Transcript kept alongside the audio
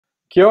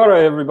Kia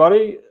ora,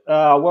 everybody.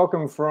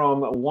 Welcome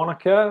from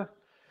Wanaka,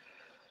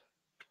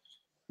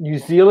 New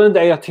Zealand,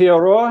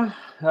 Aotearoa.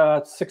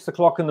 It's 6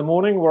 o'clock in the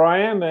morning where I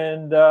am,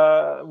 and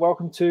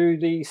welcome to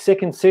the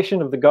second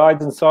session of the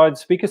Guides Inside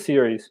speaker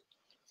series.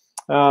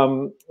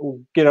 We'll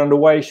get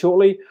underway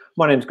shortly.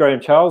 My name's Graham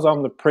Charles.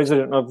 I'm the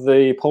president of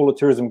the Polar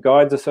Tourism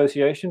Guides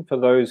Association, for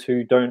those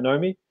who don't know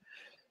me.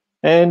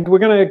 And we're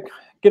going to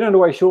get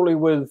underway shortly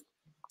with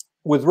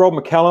Rob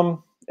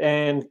McCallum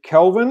and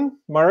Kelvin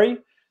Murray,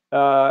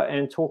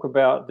 and talk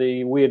about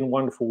the weird and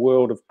wonderful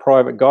world of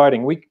private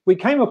guiding. We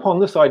came upon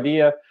this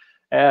idea,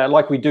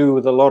 like we do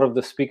with a lot of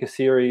the speaker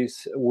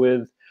series,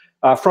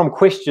 from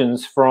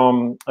questions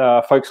from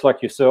folks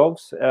like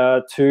yourselves,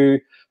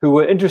 who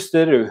were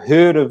interested or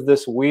heard of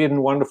this weird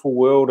and wonderful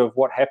world of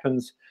what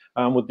happens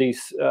with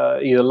these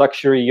either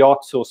luxury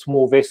yachts or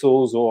small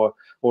vessels,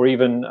 or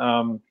even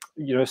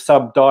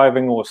sub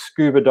diving or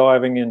scuba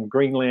diving in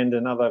Greenland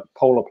and other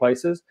polar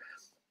places.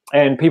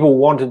 And people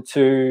wanted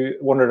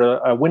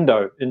a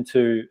window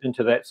into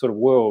that sort of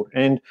world.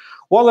 And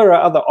while there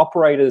are other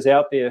operators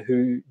out there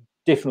who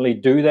definitely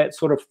do that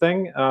sort of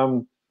thing,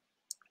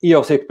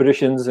 EOS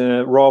Expeditions,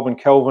 Rob and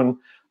Kelvin,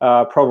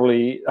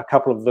 probably a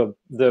couple of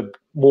the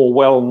more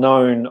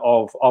well-known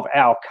of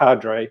our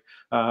cadre,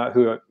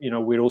 who are,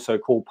 we'd also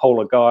call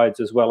polar guides,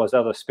 as well as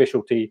other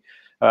specialty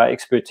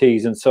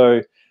expertise. And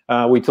so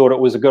we thought it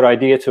was a good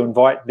idea to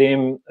invite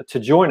them to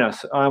join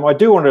us. I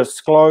do want to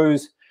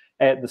disclose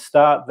at the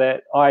start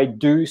that I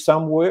do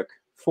some work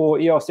for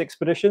EOS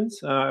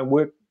Expeditions.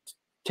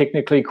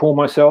 Technically call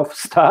myself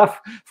staff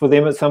for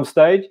them at some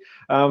stage.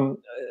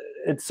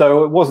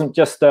 So it wasn't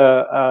just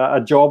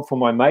a job for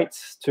my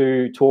mates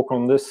to talk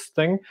on this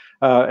thing.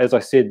 As I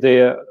said,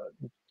 they're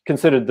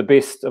considered the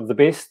best of the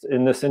best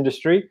in this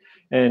industry,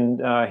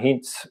 and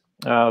hence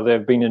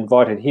they've been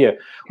invited here.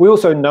 We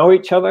also know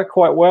each other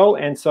quite well,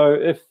 and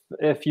so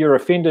if you're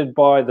offended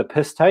by the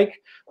piss take,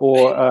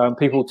 or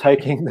people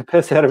taking the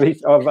piss out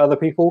of other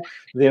people,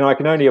 then I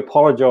can only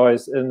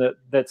apologise, in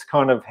that's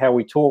kind of how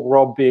we talk.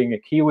 Rob being a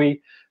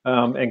Kiwi,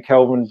 and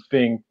Kelvin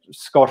being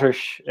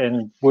Scottish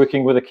and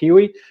working with a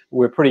Kiwi,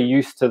 we're pretty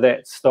used to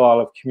that style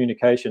of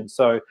communication.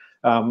 So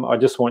I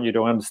just want you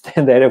to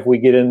understand that if we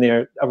get in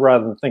there,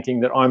 rather than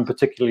thinking that I'm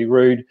particularly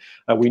rude,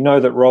 we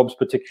know that Rob's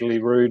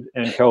particularly rude,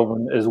 and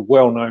Kelvin is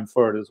well known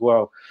for it as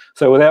well.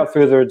 So without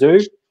further ado,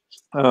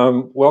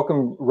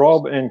 welcome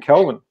Rob and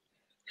Kelvin.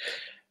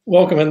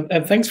 Welcome,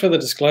 and thanks for the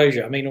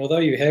disclosure. I mean, although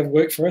you have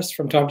worked for us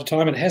from time to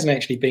time, it hasn't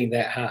actually been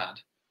that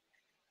hard.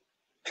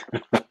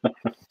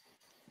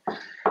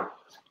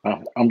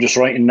 I'm just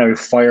writing now,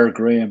 fire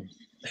Graham.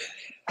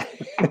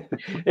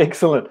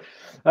 Excellent.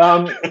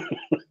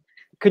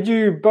 Could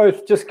you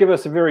both just give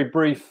us a very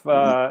brief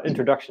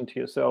introduction to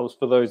yourselves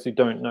for those who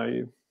don't know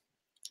you?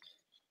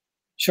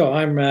 Sure.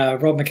 I'm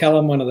Rob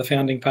McCallum, one of the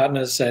founding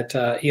partners at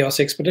EOS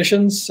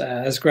Expeditions.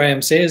 As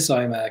Graham says,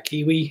 I'm a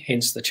Kiwi,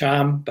 hence the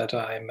charm, but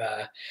I'm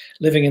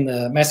living in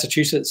the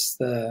Massachusetts,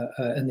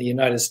 in the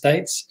United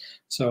States,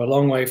 so a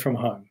long way from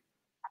home.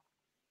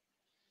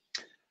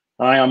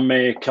 Hi, I'm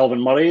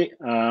Kelvin Murray.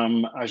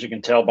 As you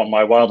can tell by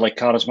my wildly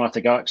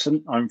charismatic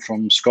accent, I'm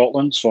from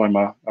Scotland, so I'm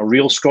a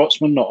real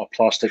Scotsman, not a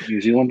plastic New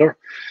Zealander.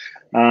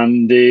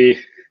 And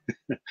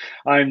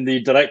I'm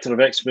the Director of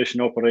Expedition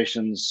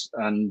Operations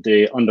and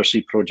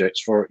Undersea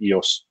Projects for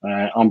EOS.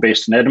 I'm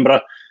based in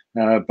Edinburgh,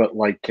 but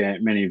like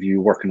many of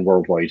you, working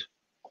worldwide.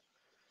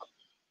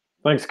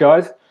 Thanks,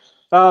 guys.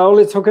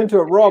 Let's hook into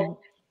it. Rob,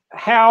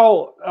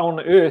 how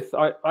on earth,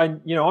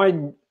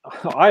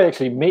 I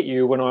actually met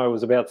you when I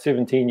was about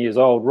 17 years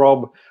old.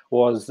 Rob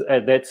was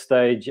at that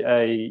stage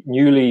a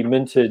newly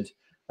minted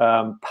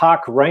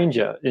park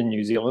ranger in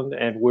New Zealand,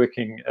 and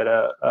working at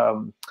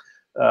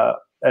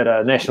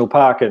a national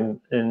park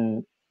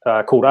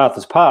called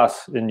Arthur's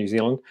Pass in New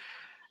Zealand.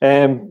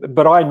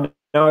 But I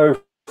know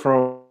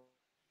from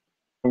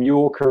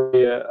your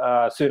career,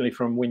 certainly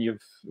from when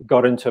you've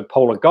got into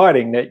polar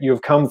guiding, that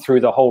you've come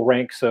through the whole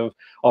ranks of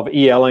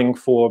ELing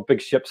for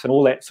big ships and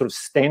all that sort of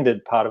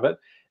standard part of it.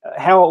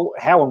 How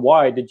and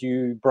why did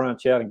you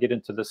branch out and get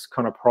into this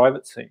kind of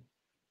private scene?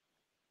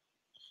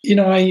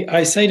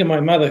 I say to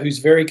my mother, who's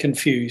very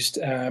confused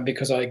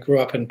because I grew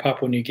up in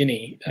Papua New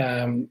Guinea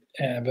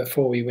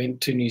before we went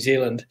to New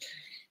Zealand,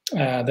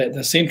 that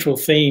the central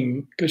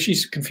theme, because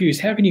she's confused,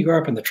 how can you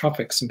grow up in the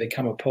tropics and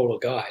become a polar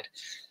guide?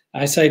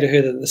 I say to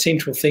her that the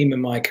central theme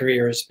in my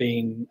career has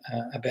been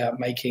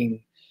about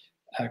making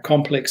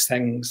complex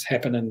things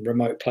happen in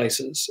remote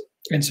places.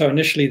 And so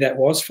initially that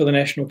was for the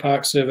National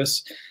Park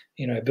Service,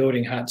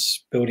 building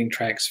huts, building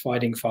tracks,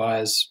 fighting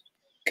fires,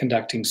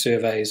 conducting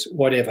surveys,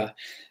 whatever,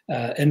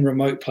 in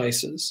remote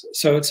places.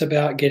 So it's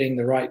about getting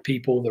the right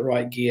people, the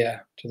right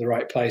gear to the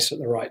right place at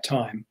the right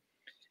time.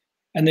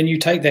 And then you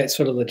take that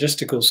sort of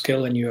logistical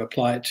skill and you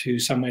apply it to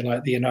somewhere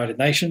like the United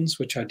Nations,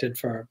 which I did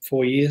for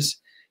 4 years,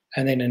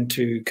 and then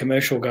into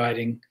commercial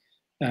guiding,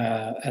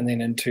 and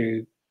then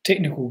into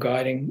technical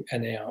guiding,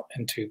 and now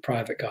into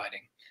private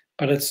guiding.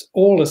 But it's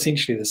all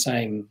essentially the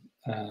same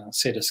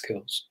set of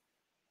skills.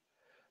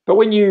 But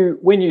when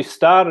you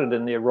started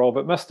in there, Rob,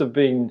 it must have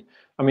been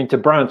I mean, to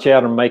branch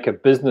out and make a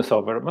business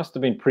of it, it must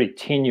have been pretty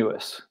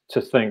tenuous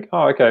to think,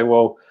 oh, okay,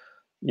 well,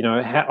 you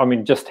know,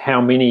 just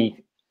how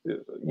many,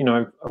 you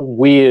know,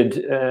 weird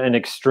and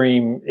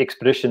extreme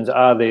expeditions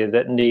are there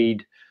that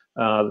need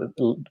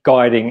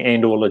guiding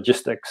and or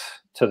logistics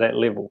to that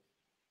level?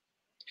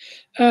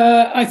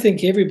 I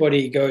think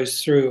everybody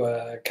goes through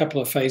a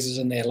couple of phases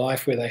in their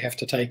life where they have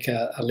to take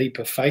a leap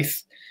of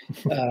faith.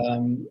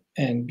 And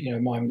you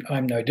know,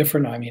 I'm no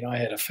different. I mean, I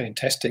had a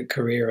fantastic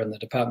career in the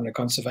Department of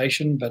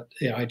Conservation, but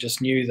you know, I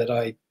just knew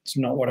that it's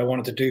not what I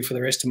wanted to do for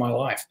the rest of my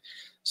life.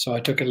 So I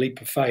took a leap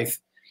of faith.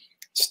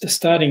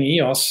 Starting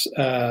EOS,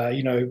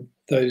 you know,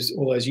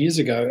 all those years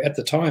ago, at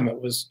the time,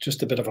 it was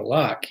just a bit of a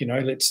lark. You know,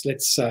 let's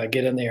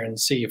get in there and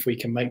see if we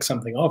can make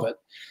something of it.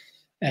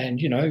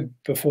 And you know,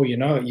 before you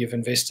know it, you've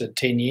invested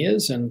 10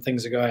 years and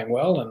things are going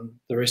well, and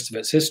the rest of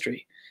it's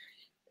history.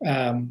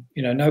 You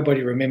know,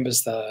 nobody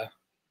remembers the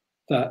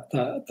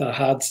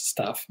hard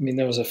stuff. I mean,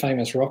 there was a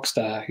famous rock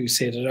star who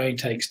said it only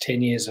takes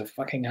 10 years of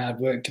fucking hard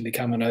work to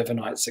become an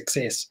overnight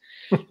success.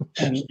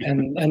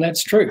 and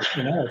that's true.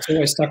 You know, it's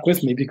always stuck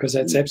with me because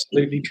that's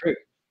absolutely true.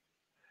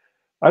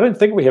 I don't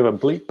think we have a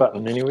bleep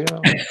button anywhere.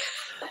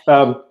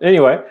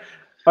 Anyway,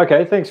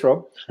 okay, thanks,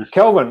 Rob.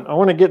 Kelvin, I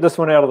want to get this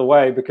one out of the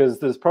way because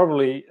there's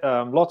probably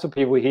lots of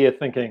people here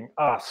thinking,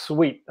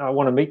 sweet, I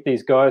want to meet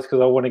these guys because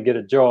I want to get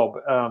a job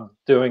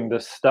doing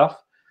this stuff.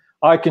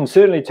 I can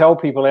certainly tell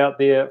people out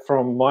there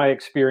from my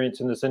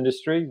experience in this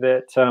industry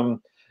that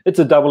it's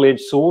a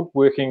double-edged sword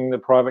working the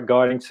private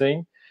guiding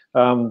scene.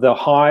 The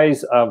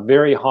highs are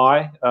very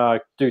high,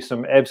 do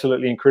some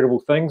absolutely incredible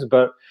things,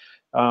 but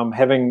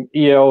having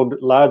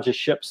EL'd larger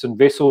ships and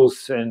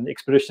vessels and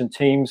expedition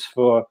teams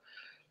for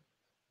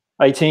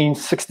 18,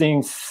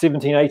 16,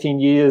 17, 18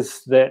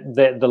 years, that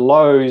the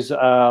lows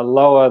are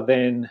lower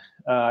than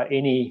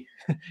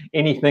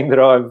anything that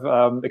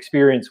I've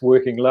experienced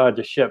working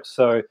larger ships.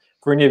 So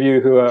for any of you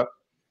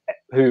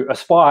who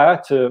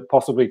aspire to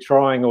possibly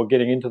trying or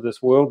getting into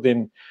this world,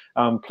 then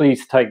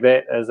please take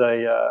that as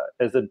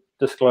a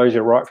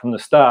disclosure right from the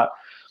start.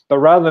 But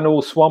rather than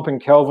all swamping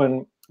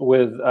Kelvin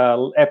with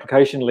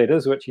application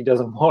letters, which he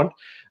doesn't want,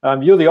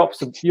 you're the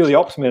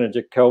ops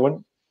manager,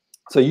 Kelvin.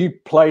 So you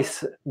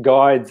place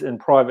guides in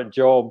private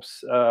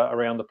jobs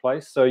around the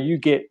place. So you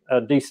get a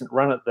decent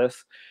run at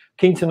this.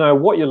 Keen to know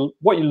what you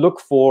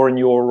look for in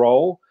your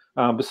role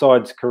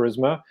besides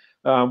charisma.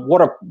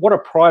 What are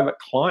private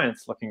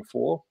clients looking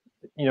for?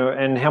 You know,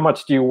 and how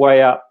much do you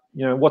weigh up?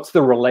 You know, what's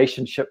the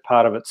relationship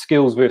part of it,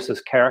 skills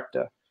versus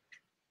character?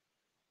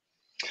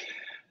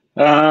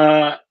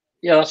 Yeah,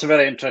 that's a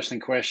very interesting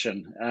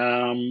question.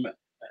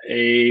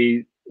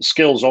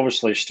 Skills,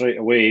 obviously, straight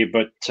away,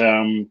 but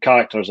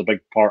character is a big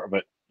part of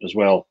it as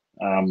well.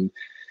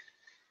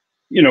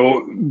 You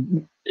know,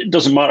 it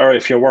doesn't matter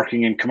if you're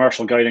working in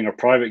commercial guiding or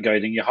private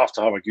guiding, you have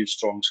to have a good,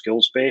 strong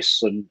skills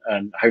base and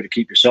how to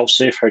keep yourself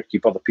safe, how to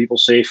keep other people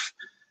safe,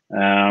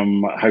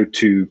 how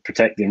to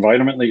protect the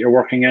environment that you're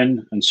working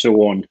in, and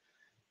so on.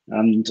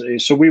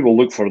 And so we will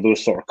look for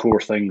those sort of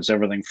core things,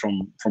 everything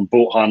from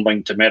boat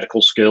handling to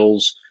medical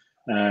skills,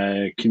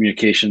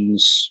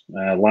 communications,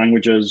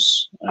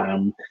 languages,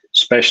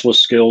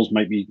 specialist skills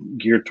might be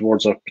geared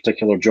towards a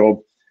particular job.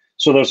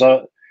 So there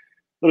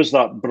is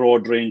that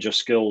broad range of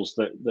skills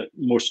that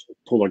most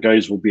polar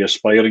guides will be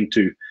aspiring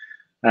to.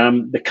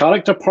 The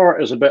character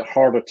part is a bit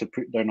harder to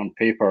put down on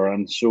paper,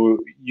 and so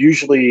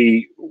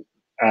usually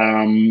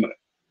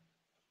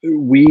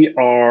we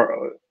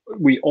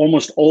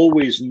almost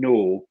always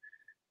know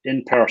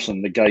in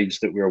person the guides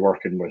that we're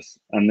working with,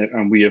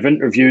 and we have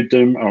interviewed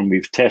them and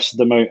we've tested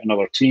them out in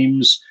other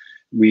teams.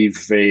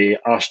 We've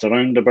asked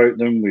around about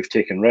them, we've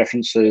taken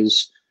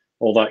references,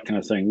 all that kind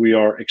of thing. We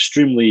are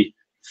extremely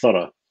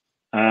thorough.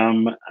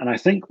 And I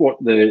think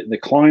what the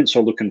clients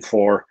are looking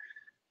for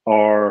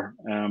are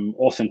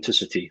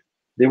authenticity.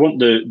 They want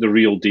the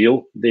real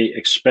deal. They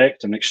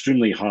expect an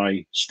extremely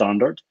high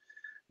standard,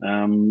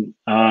 and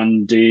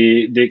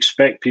they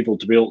expect people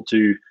to be able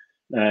to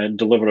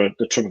deliver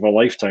the trip of a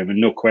lifetime and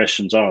no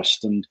questions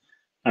asked. And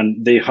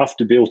they have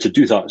to be able to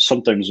do that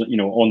sometimes, you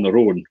know, on their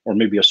own, or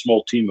maybe a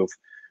small team of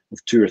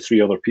 2 or 3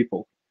 other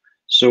people.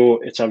 So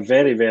it's a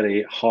very,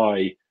 very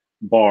high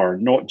bar,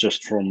 not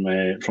just from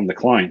the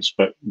clients,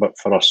 but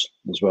for us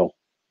as well.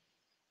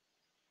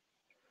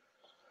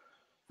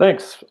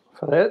 Thanks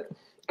for that,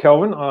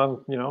 Kelvin.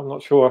 You know, I'm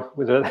not sure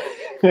whether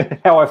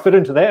how I fit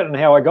into that and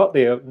how I got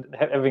there,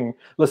 having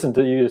listened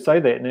to you say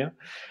that now.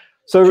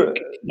 So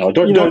no,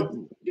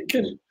 don't.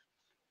 Can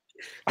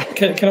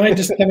I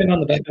just come in on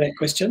the back of that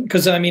question?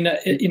 Because I mean,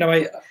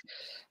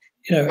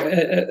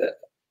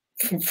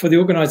 for the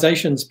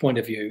organisation's point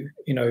of view,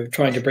 you know,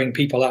 trying to bring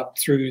people up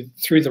through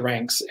the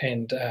ranks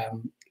and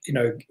you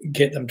know,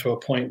 get them to a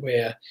point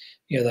where,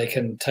 you know, they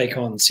can take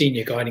on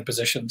senior guiding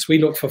positions. We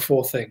look for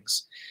 4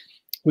 things.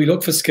 We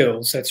look for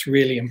skills. That's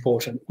really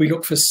important. We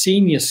look for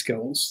senior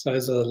skills.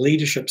 Those are the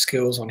leadership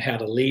skills on how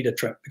to lead a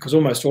trip, because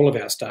almost all of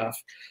our staff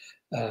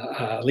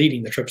are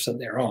leading the trips that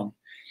they're on.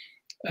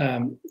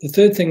 The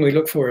third thing we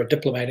look for are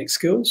diplomatic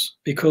skills,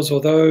 because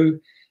although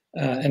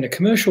In a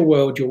commercial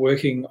world, you're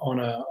working on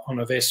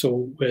a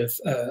vessel with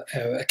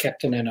a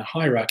captain and a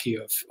hierarchy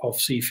of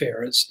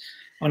seafarers.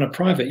 On a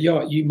private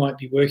yacht, you might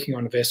be working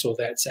on a vessel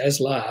that's as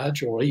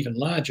large or even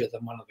larger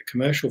than one of the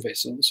commercial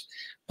vessels,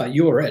 but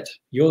you're it.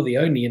 You're the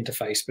only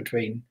interface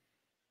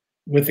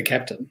with the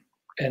captain.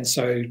 And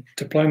so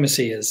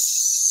diplomacy is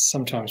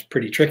sometimes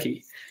pretty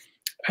tricky.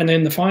 And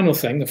then the final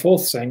thing, the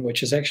fourth thing,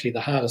 which is actually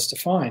the hardest to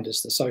find,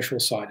 is the social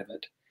side of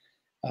it.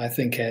 I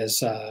think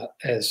as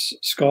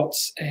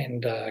Scots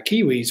and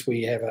Kiwis,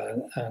 we have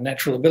a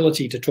natural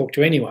ability to talk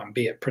to anyone,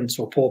 be it prince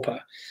or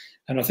pauper.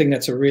 And I think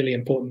that's a really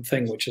important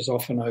thing, which is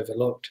often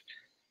overlooked.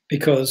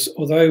 Because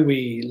although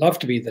we love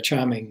to be the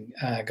charming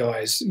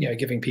guys,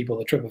 giving people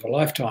the trip of a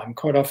lifetime,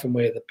 quite often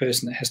we're the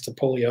person that has to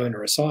pull the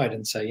owner aside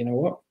and say, you know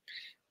what,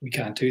 we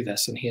can't do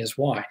this, and here's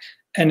why.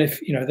 And if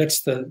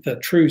that's the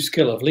true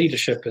skill of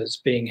leadership,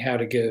 is being how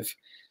to give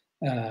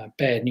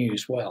bad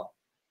news well.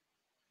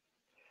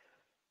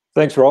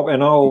 Thanks, Rob.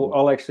 And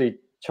I'll actually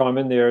chime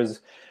in there.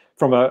 As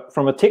from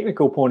a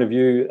technical point of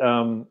view,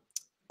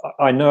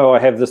 I know I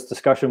have this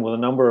discussion with a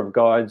number of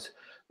guides,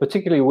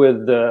 particularly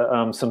with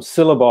some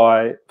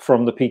syllabi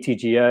from the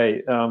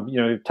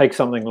PTGA. Take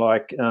something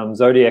like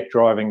Zodiac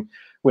driving.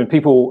 When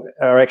people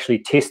are actually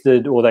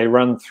tested or they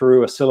run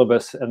through a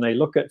syllabus and they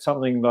look at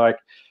something like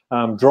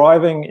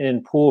driving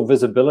in poor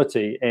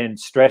visibility and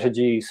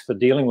strategies for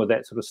dealing with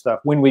that sort of stuff.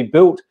 When we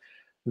built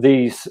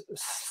these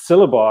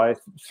syllabi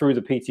through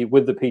the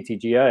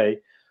PTGA,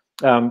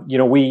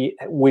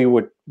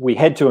 we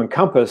had to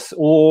encompass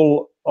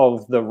all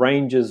of the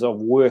ranges of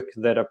work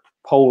that a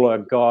polar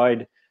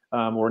guide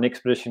or an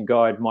expedition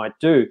guide might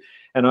do.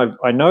 And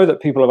I know that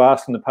people have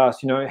asked in the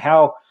past,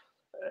 how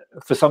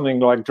for something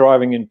like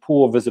driving in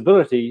poor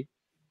visibility,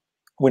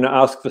 when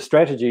I ask for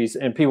strategies,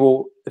 and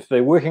people, if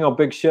they're working on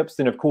big ships,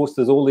 then of course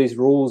there's all these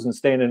rules and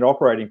standard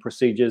operating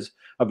procedures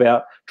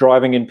about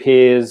driving in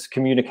pairs,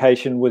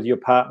 communication with your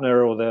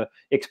partner or the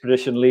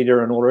expedition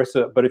leader and all the rest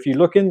of it. But if you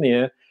look in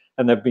there,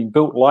 and they've been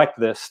built like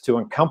this to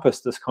encompass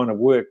this kind of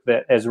work,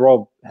 that, as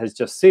Rob has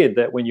just said,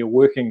 that when you're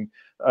working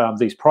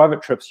these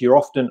private trips, you're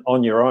often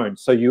on your own.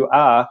 So you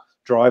are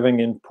driving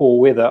in poor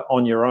weather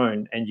on your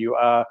own, and you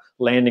are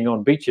landing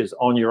on beaches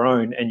on your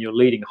own, and you're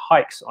leading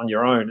hikes on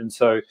your own. And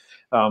so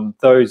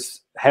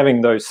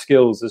having those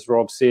skills, as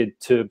Rob said,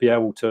 to be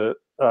able to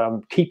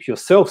keep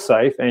yourself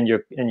safe and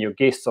your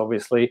guests,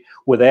 obviously,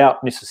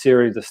 without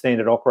necessarily the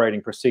standard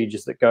operating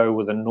procedures that go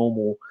with a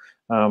normal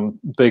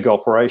big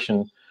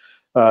operation,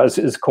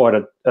 is quite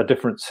a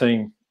different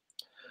scene.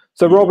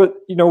 So, Robert,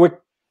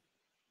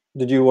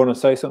 did you want to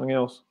say something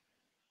else?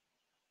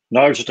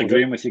 No, I was just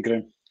agreeing with you,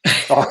 Graham.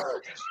 Oh,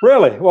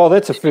 really? Well,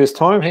 that's a first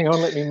time. Hang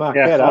on, let me mark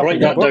that up. I'll write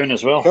that down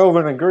as well.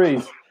 Kelvin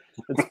agrees.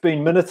 It's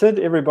been minuted.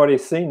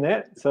 Everybody's seen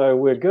that, so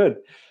we're good.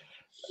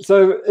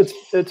 So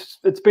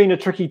it's been a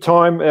tricky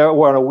time,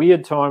 a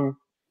weird time,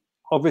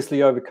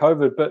 obviously over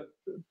COVID. But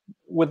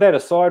with that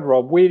aside,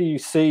 Rob, where do you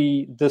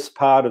see this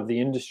part of the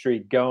industry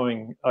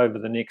going over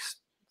the next,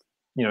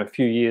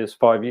 few years,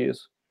 5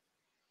 years?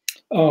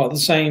 Oh, the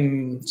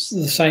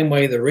same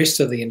way the rest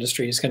of the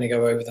industry is going to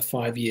go over the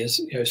 5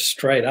 years,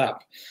 straight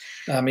up.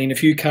 I mean,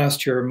 if you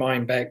cast your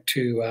mind back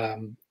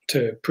to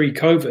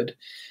pre-COVID,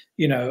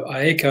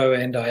 IECO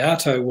and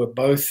IATO were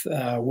both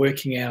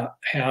working out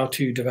how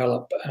to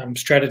develop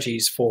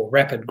strategies for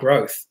rapid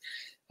growth.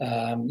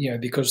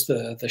 Because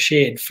the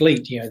shared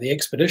fleet, the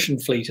expedition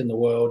fleet in the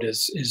world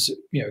is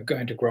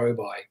going to grow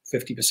by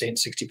 50%,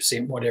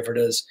 60%, whatever it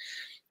is.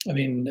 I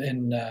mean,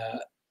 in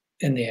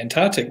the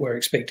Antarctic, we're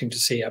expecting to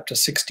see up to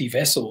 60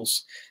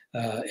 vessels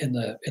in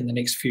the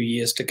next few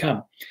years to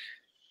come.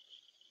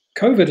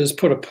 COVID has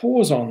put a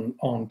pause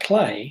on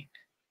play,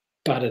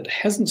 but it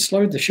hasn't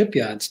slowed the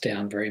shipyards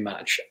down very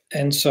much.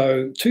 And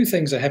so two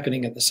things are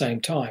happening at the same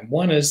time.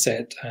 One is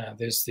that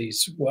there's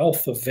these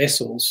wealth of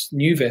vessels,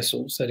 new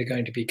vessels, that are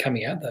going to be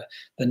coming out,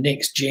 the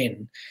next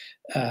gen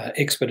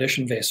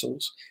expedition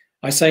vessels.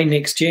 I say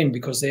next gen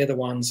because they're the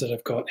ones that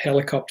have got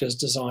helicopters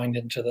designed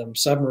into them,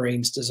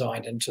 submarines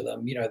designed into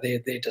them.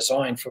 They're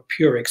designed for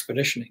pure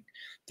expeditioning.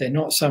 They're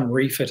not some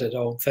refitted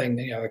old thing,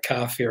 a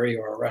car ferry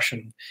or a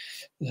Russian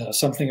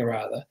something or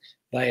other.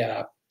 They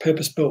are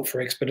purpose-built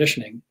for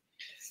expeditioning.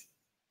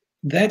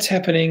 That's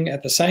happening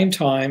at the same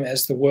time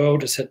as the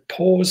world has hit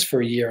pause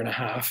for a year and a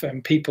half,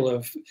 and people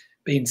have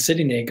been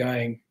sitting there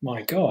going,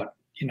 my God,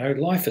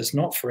 life is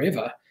not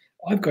forever.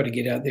 I've got to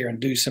get out there and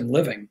do some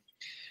living.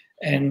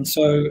 And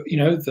so,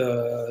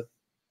 the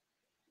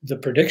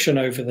prediction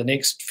over the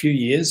next few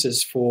years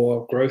is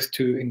for growth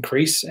to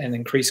increase and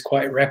increase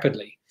quite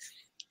rapidly.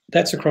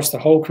 That's across the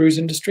whole cruise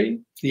industry.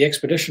 The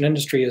expedition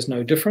industry is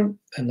no different,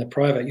 and the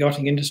private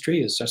yachting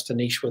industry is just a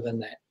niche within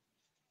that.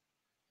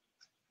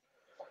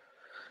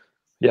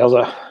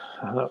 Yeah,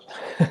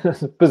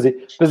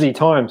 busy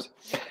times.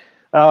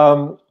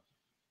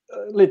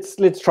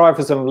 Let's try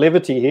for some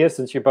levity here,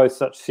 since you're both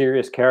such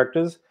serious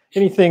characters.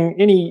 anything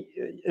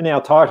in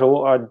our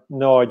title? I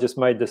know I just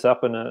made this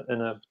up in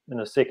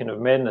a second of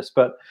madness,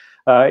 but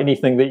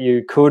anything that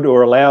you could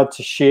or allowed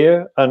to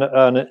share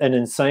an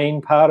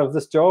insane part of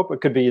this job?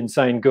 It could be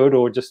insane good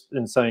or just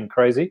insane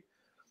crazy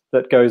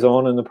that goes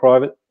on in the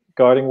private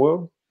guiding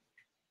world.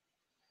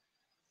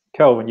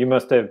 Kelvin, you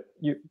must have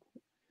you're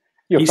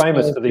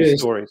famous for these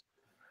stories.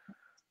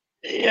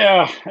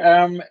 Yeah,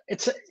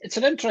 it's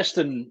an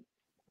interesting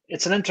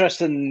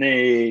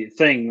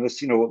thing.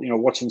 This,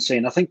 what's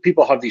insane. I think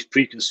people have these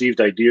preconceived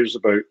ideas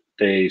about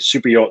the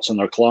super yachts and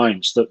their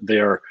clients, that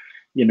they're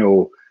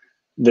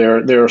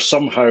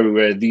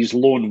somehow these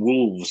lone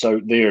wolves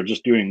out there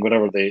just doing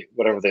whatever they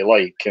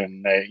like,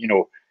 and they're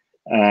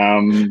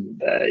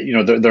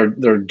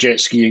jet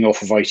skiing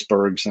off of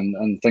icebergs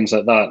and things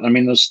like that. I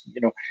mean,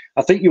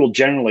 I think you will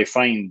generally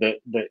find that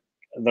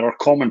there are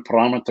common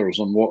parameters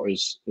on what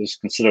is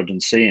considered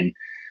insane,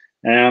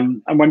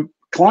 and when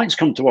clients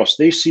come to us,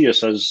 they see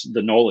us as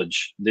the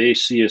knowledge. They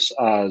see us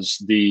as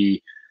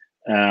the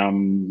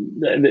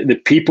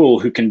people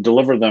who can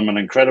deliver them an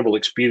incredible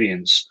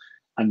experience.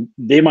 And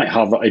they might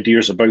have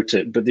ideas about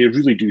it, but they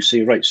really do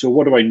say, right, so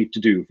what do I need to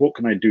do? What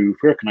can I do?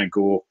 Where can I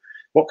go?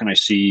 What can I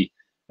see?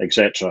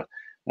 Etc.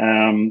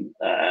 And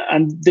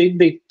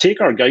they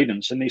take our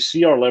guidance and they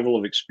see our level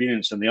of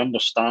experience, and they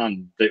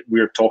understand that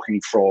we're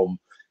talking from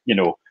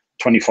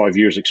 25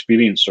 years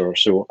experience or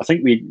so. I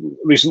think we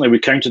recently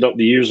counted up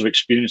the years of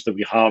experience that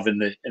we have in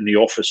the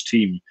office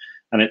team,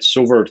 and it's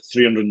over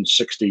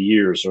 360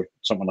 years or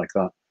something like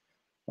that.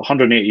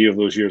 180 of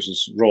those years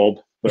is Rob,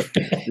 but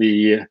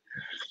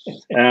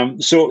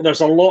so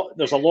there's a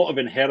lot of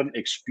inherent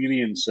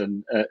experience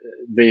in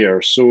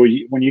there. So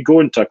when you go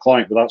into a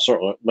client with that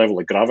sort of level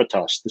of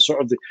gravitas,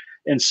 the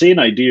insane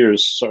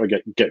ideas sort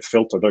of get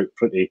filtered out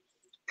pretty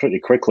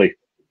quickly.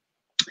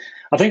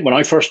 I think when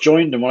I first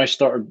joined and when I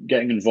started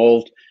getting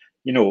involved,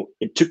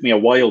 it took me a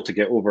while to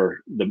get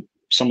over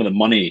some of the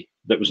money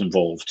that was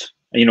involved,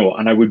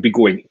 and I would be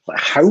going,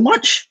 how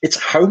much? It's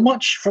how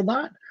much for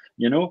that,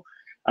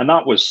 and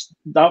that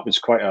was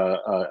quite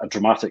a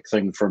dramatic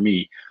thing for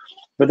me.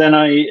 But then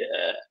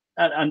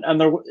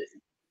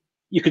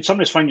you could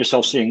sometimes find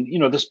yourself saying,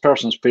 this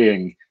person's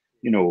paying,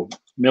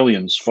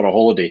 millions for a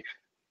holiday,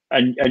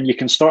 and you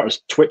can start to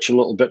twitch a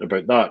little bit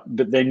about that.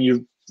 But then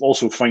you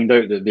also find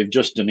out that they've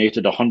just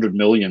donated 100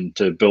 million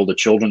to build a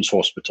children's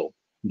hospital,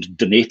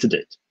 donated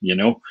it,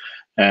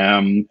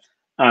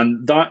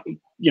 and that,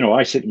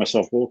 I say to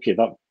myself, well, okay,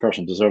 that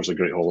person deserves a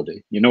great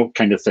holiday,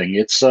 kind of thing.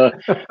 It's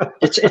all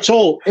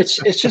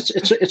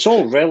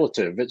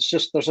relative. It's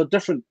just, there's a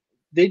different,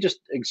 they just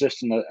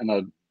exist in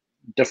a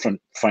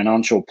different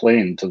financial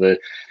plane to the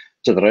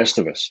rest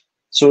of us.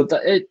 So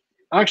that it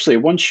actually,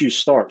 once you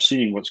start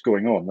seeing what's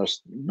going on,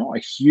 there's not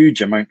a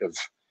huge amount of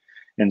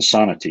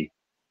insanity.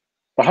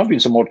 There have been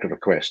some odd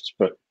requests,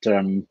 but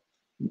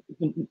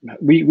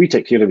we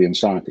take care of the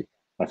insanity,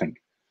 I think.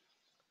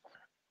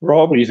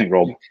 Rob, what do you think,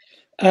 Rob?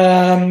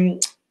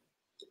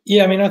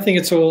 Yeah, I mean, I think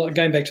it's all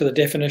going back to the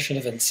definition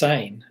of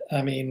insane.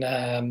 I mean,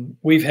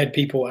 we've had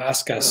people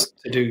ask us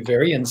to do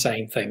very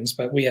insane things,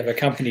 but we have a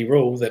company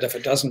rule that if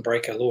it doesn't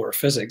break a law of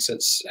physics,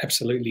 it's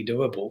absolutely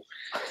doable.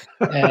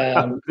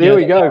 There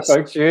we go,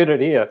 folks. You heard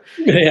it here.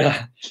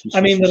 Yeah. I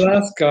mean, the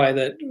last guy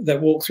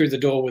that walked through the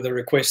door with a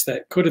request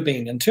that could have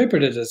been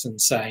interpreted as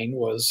insane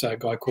was a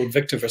guy called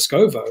Victor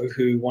Vescovo,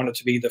 who wanted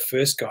to be the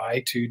first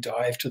guy to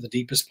dive to the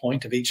deepest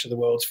point of each of the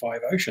world's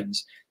 5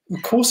 oceans.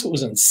 Of course, it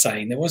was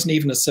insane. There wasn't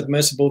even a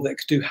submersible that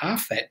could do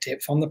half that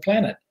depth on the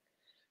planet.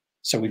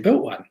 So we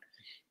built one.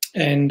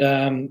 And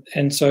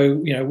so,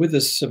 with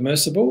this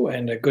submersible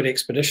and a good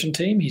expedition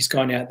team, he's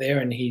gone out there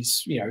and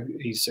he's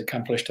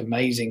accomplished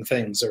amazing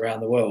things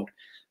around the world.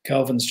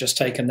 Kelvin's just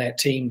taken that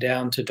team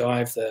down to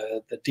dive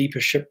the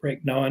deepest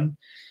shipwreck known,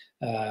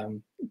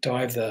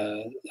 dive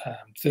the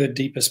 3rd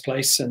deepest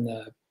place on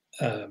the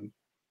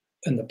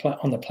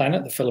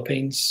planet, the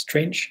Philippines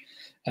Trench.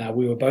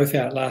 We were both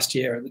out last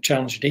year at the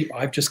Challenger Deep.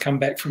 I've just come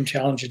back from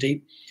Challenger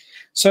Deep.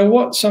 So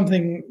what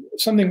something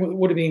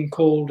would have been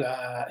called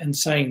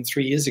insane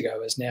 3 years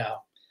ago is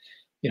now,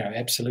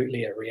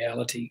 absolutely a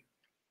reality.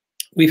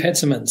 We've had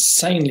some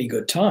insanely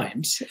good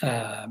times.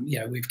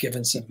 We've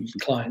given some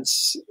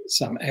clients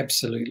some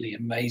absolutely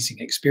amazing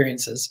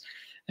experiences,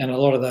 and a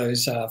lot of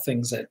those are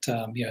things that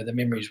the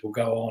memories will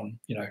go on,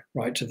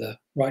 right to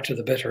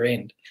the bitter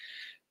end.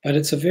 But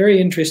it's a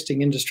very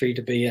interesting industry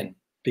to be in,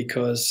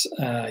 because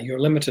you're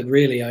limited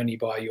really only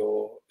by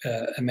your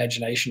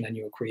imagination and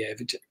your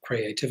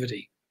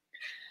creativity.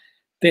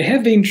 There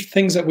have been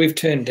things that we've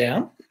turned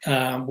down.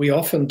 We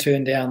often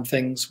turn down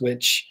things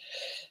which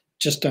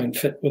just don't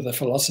fit with the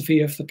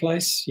philosophy of the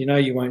place.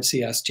 You won't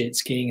see us jet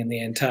skiing in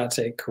the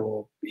Antarctic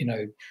or,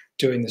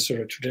 doing the sort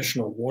of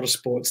traditional water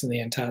sports in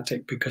the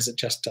Antarctic, because it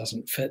just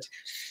doesn't fit.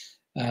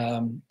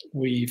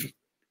 We've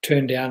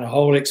turned down a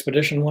whole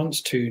expedition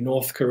once to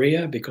North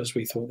Korea because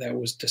we thought that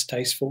was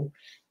distasteful.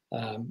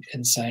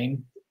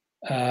 Insane.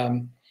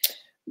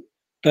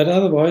 But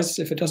otherwise,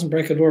 if it doesn't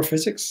break a law of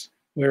physics,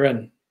 we're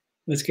in.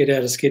 Let's get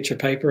out a sketch of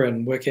paper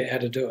and work out how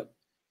to do it.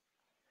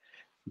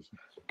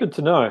 Good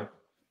to know.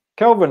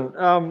 Kelvin,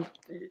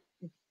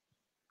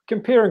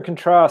 compare and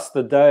contrast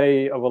the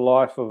day of a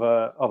life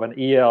of an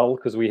EL,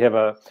 because we have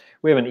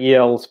an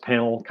ELs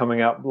panel coming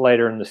up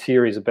later in the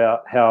series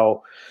about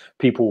how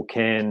people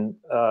can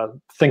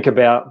think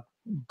about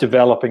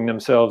developing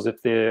themselves if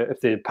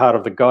they're part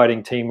of the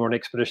guiding team or an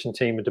expedition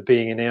team into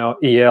being an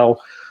EL.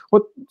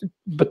 Or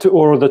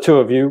the two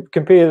of you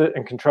compare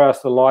and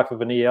contrast the life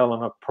of an EL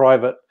on a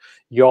private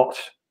yacht.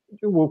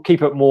 We'll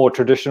keep it more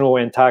traditional,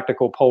 Antarctic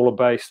or polar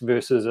based,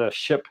 versus a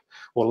ship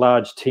or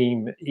large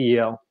team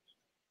EL.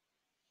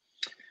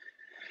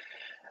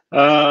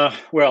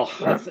 Well,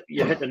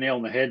 you hit the nail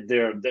on the head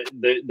there.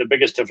 The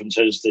biggest difference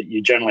is that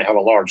you generally have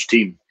a large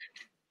team,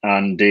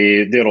 and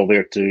they're all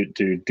there to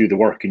do the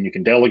work, and you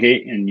can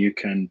delegate, and you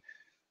can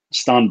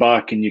stand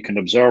back, and you can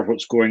observe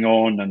what's going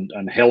on,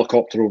 and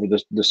helicopter over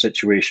the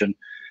situation,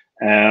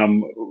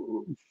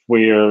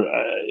 where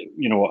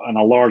and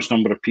a large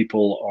number of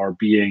people are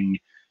being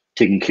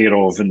taken care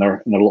of in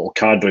their little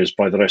cadres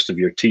by the rest of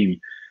your team.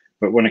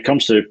 But when it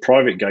comes to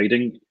private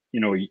guiding,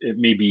 it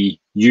may be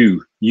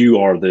you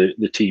are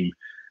the team,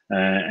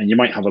 and you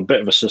might have a bit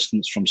of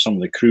assistance from some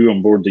of the crew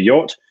on board the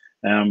yacht,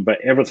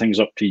 but everything's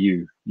up to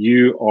you.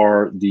 You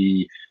are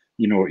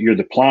you're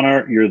the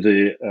planner, you're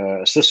the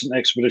assistant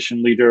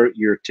expedition leader,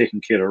 you're taking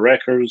care of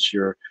records,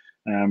 you're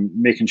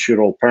making sure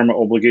all permit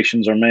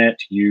obligations are met,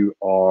 you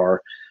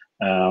are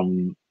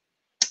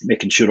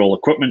making sure all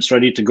equipment's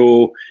ready to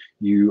go,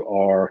 you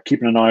are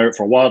keeping an eye out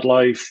for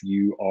wildlife,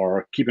 you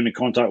are keeping in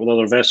contact with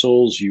other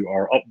vessels, you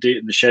are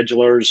updating the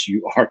schedulers,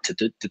 you are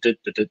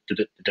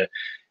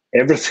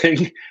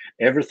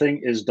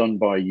everything is done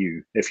by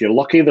you. If you're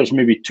lucky, there's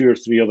maybe 2 or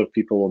 3 other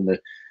people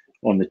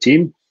on the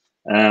team,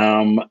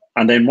 and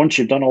then once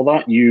you've done all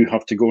that, you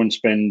have to go and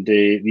spend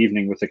the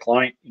evening with the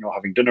client,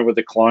 having dinner with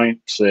the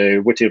client,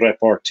 witty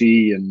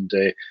repartee, and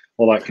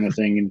all that kind of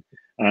thing,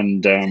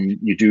 and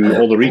you do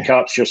all the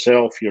recaps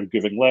yourself, you're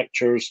giving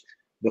lectures.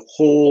 The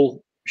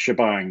whole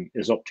shebang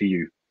is up to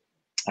you,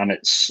 and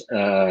it's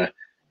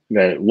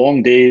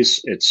long days.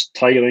 It's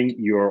tiring.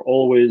 You're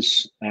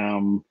always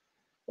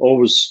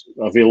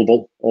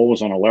available,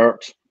 always on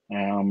alert,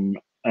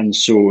 and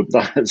so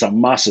that is a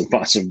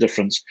massive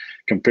difference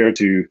compared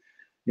to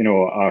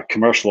a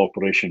commercial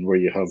operation where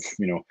you have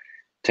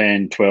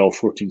 10, 12,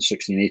 14,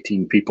 16,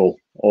 18 people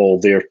all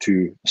there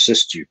to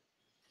assist you.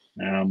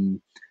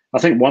 I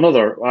think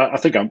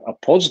a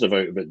positive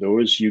out of it though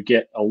is you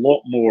get a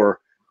lot more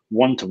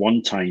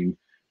one-to-one time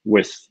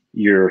with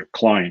your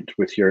client,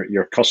 with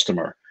your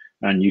customer,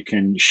 and you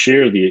can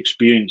share the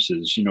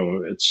experiences.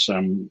 It's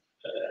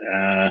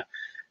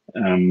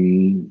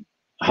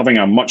having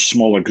a much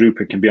smaller group.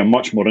 It can be a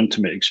much more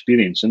intimate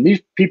experience, and these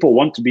people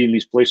want to be in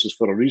these places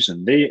for a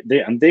reason. They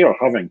are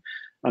having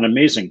an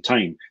amazing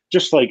time,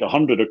 just like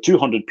 100 or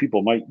 200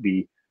 people might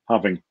be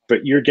having,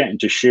 but you're getting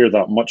to share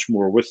that much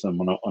more with them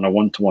on a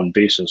one-to-one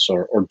basis,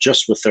 or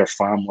just with their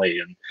family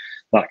and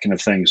that kind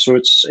of thing. So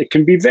it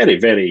can be very,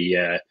 very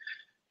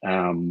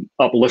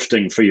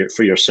uplifting for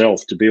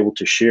yourself to be able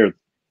to share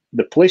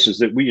the places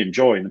that we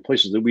enjoy and the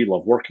places that we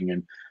love working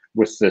in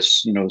with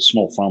this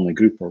small family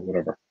group or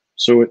whatever.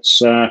 So it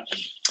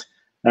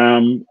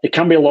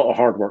can be a lot of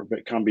hard work, but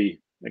it can be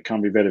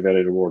very,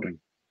 very rewarding.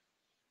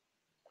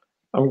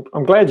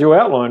 I'm glad you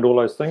outlined all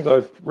those things.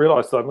 I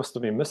realised I must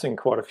have been missing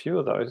quite a few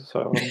of those,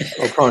 so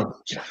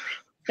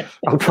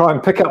I'll try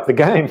and pick up the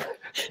game.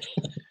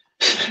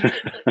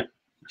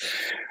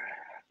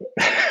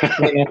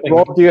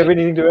 Rob, do you have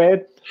anything to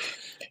add?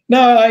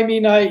 No, I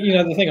mean,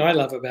 the thing I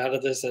love about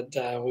it is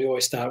that we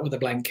always start with a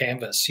blank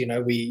canvas.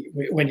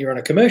 When you're on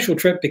a commercial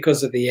trip,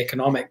 because of the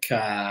economic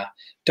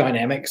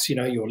dynamics,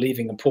 you're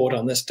leaving a port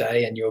on this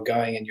day and you're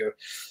going, and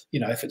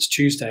if it's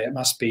Tuesday, it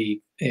must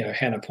be,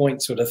 Hannah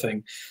Point sort of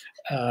thing.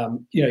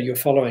 You're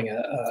following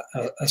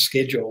a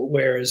schedule,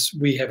 whereas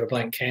we have a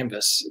blank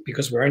canvas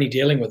because we're only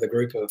dealing with a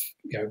group of,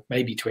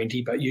 maybe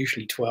 20, but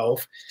usually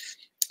 12.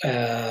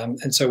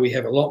 And so we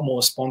have a lot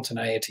more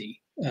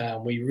spontaneity.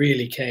 We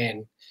really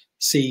can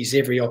seize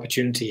every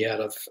opportunity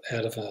out of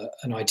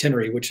an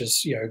itinerary, which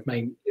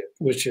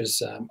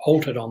is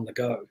altered on the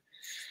go.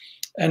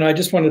 And I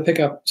just wanted to pick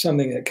up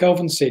something that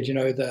Kelvin said.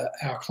 That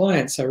our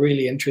clients are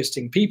really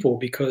interesting people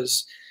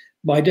because,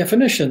 by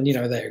definition,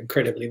 they're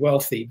incredibly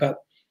wealthy.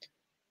 But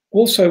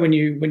also, when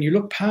you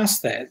look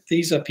past that,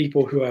 these are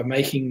people who are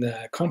making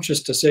the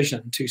conscious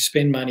decision to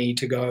spend money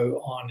to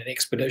go on an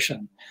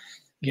expedition.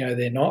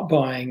 They're not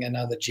buying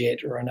another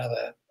jet or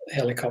another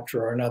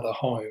helicopter or another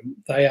home.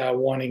 They are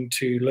wanting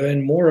to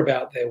learn more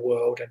about their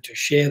world and to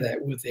share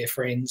that with their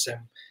friends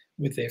and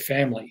with their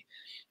family.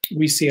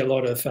 We see a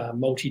lot of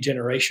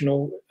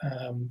multi-generational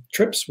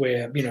trips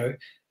where,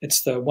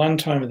 it's the one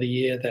time of the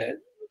year that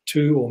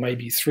 2 or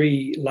maybe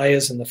 3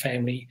 layers in the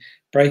family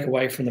break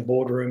away from the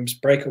boardrooms,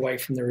 break away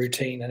from the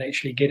routine, and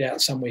actually get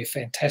out somewhere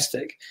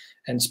fantastic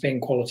and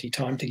spend quality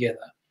time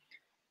together.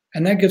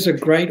 And that gives a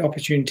great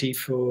opportunity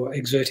for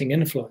exerting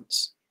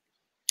influence.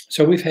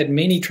 So we've had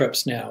many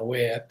trips now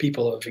where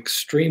people of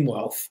extreme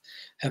wealth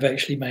have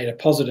actually made a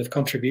positive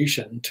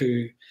contribution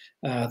to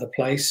the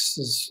place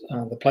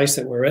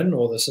that we're in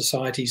or the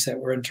societies that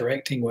we're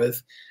interacting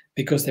with,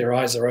 because their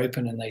eyes are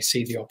open and they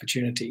see the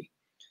opportunity.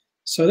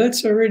 So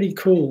that's a really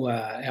cool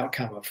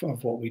outcome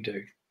of what we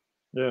do.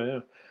 Yeah.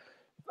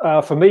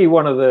 For me,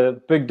 one of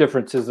the big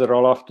differences that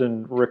I'll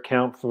often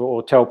recount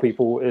or tell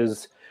people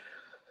is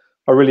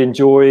I really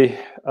enjoy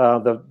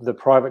the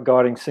private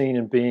guiding scene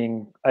and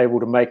being able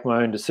to make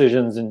my own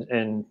decisions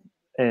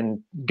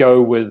and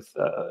go with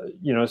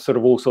sort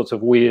of all sorts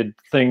of weird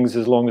things,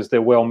 as long as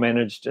they're well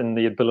managed, and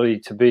the ability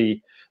to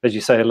be, as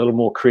you say, a little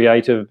more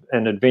creative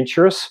and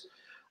adventurous.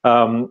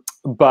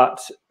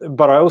 But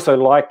I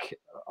also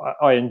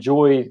I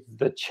enjoy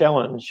the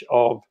challenge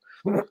of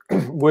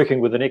working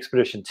with an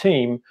expedition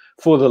team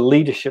for the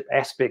leadership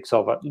aspects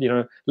of it.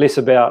 Less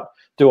about,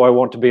 do I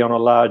want to be on a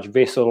large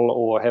vessel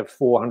or have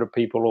 400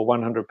 people or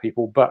 100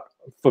 people? But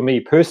for me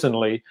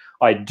personally,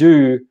 I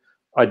do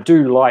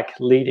like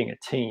leading a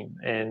team,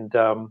 and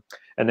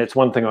that's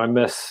one thing I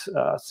miss,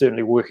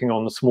 certainly working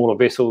on the smaller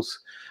vessels,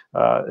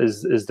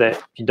 is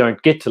that you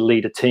don't get to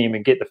lead a team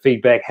and get the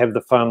feedback, have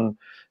the fun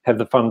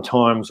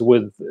times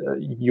with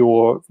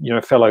your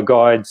fellow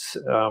guides,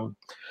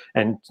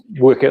 and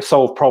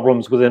solve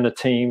problems within a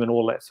team and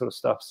all that sort of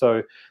stuff.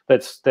 So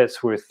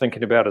that's worth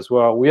thinking about as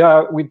well.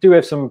 We do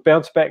have some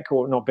bounce back,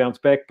 or not bounce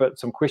back, but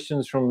some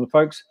questions from the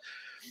folks.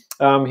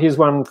 Here's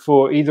one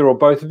for either or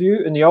both of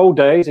you. In the old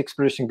days,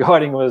 expedition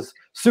guiding was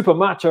super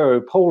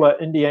macho, polar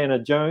Indiana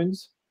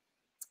Jones.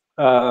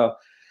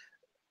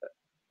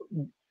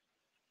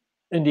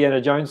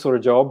 Indiana Jones sort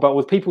of job, but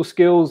with people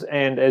skills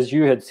and, as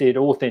you had said,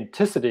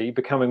 authenticity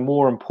becoming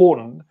more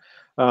important,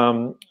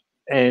 are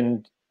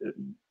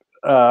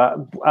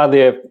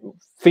there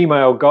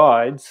female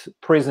guides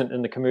present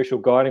in the commercial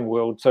guiding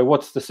world? So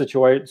what's the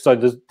situation? So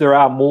there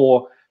are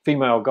more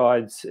female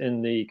guides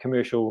in the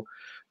commercial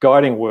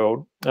guiding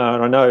world.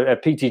 And I know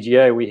at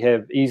PTGA we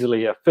have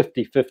easily a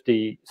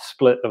 50-50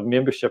 split of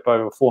membership,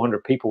 over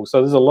 400 people. So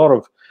there's a lot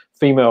of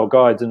female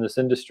guides in this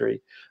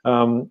industry.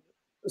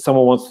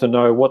 Someone wants to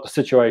know what the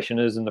situation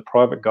is in the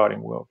private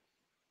guiding world.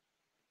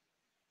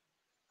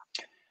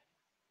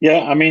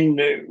 Yeah, I mean,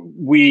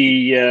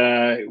 we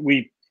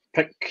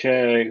pick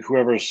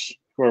whoever's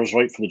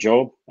right for the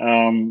job.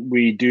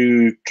 We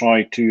do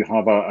try to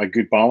have a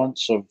good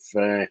balance of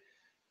men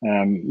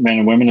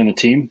and women in the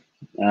team.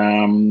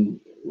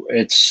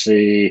 It's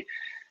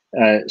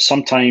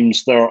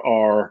sometimes there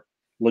are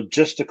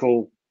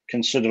logistical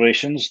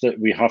considerations that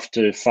we have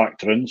to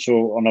factor in.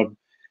 So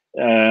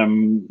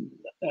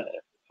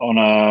on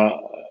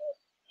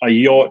a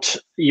yacht,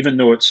 even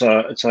though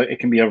it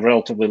can be a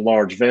relatively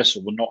large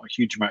vessel with not a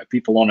huge amount of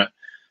people on it,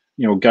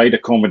 guide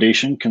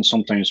accommodation can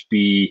sometimes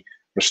be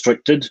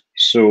restricted.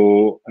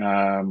 So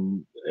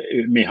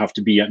it may have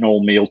to be an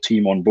all-male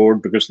team on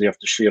board because they have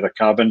to share a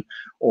cabin,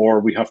 or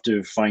we have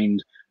to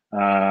find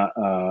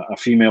a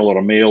female or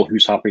a male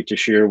who's happy to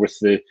share with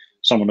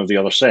someone of the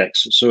other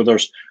sex. So there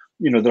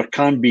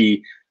can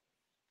be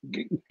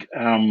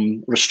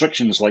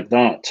restrictions like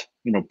that,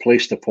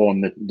 placed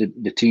upon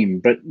the team.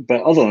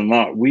 But other than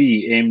that,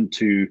 we aim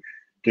to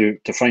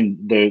find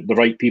the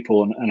right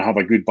people and have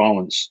a good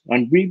balance.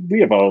 And we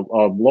have a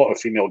lot of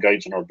female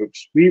guides in our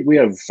books. We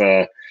have,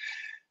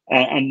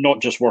 and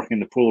not just working in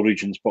the polar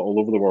regions, but all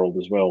over the world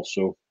as well.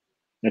 So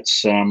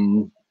it's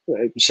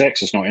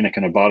sex is not any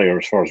kind of barrier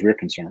as far as we're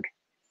concerned.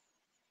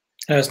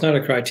 It's not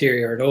a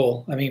criteria at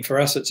all. I mean, for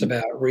us, it's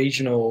about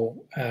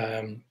regional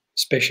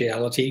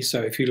speciality.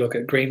 So if you look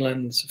at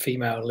Greenland's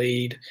female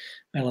lead,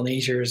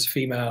 Melanesia's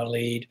female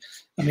lead.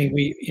 I mean,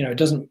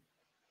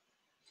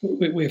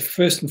 we're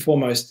first and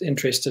foremost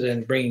interested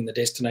in bringing the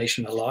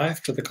destination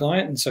alive to the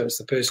client. And so it's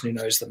the person who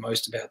knows the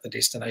most about the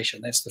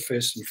destination. That's the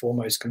first and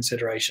foremost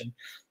consideration.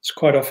 It's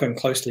quite often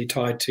closely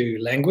tied to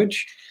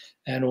language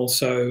and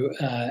also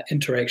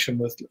interaction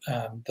with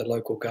the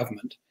local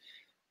government.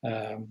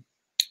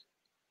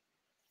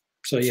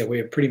 So yeah,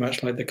 we're pretty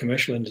much like the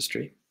commercial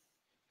industry.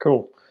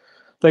 Cool.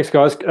 Thanks,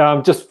 guys.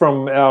 Just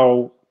from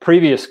our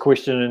previous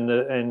question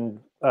and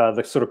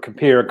the sort of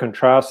compare and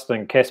contrast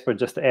thing, Casper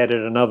just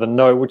added another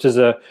note, which is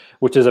a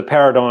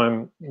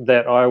paradigm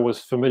that I was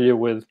familiar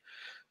with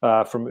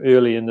from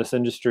early in this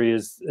industry.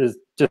 Is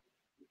just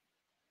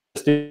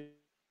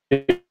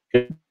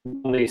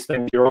these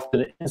things, you're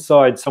often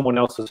inside someone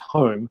else's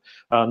home,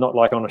 not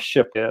like on a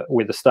ship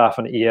where the staff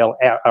and EL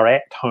are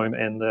at home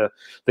and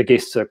the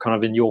guests are kind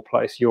of in your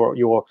place.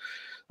 You're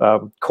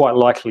quite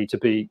likely to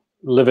be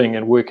living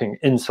and working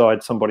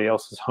inside somebody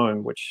else's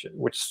home, which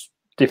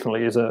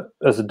definitely is a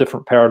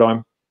different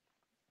paradigm.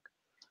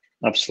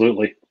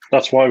 Absolutely.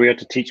 That's why we had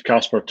to teach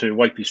Casper to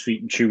wipe his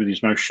feet and chew with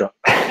his mouth shut.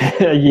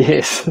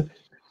 Yes.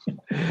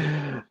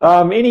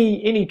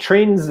 Any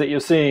trends that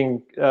you're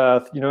seeing,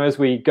 as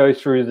we go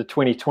through the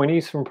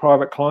 2020s from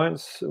private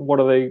clients? What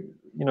are they,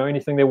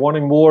 anything they're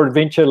wanting? More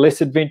adventure, less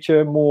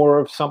adventure, more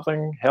of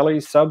something? Heli,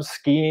 subs,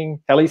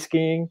 skiing, heli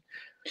skiing?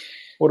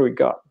 What do we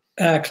got?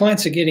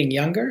 Clients are getting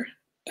younger,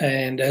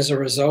 and as a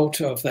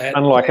result of that,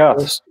 unlike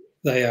us,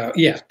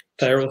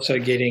 they're also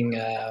getting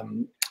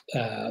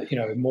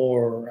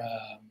more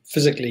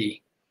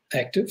physically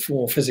active,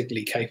 more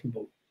physically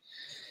capable.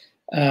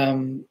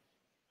 And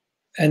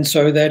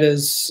so that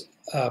is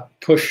a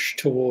push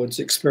towards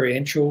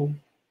experiential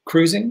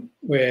cruising,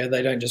 where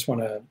they don't just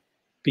want to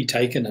be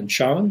taken and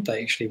shown,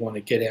 they actually want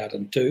to get out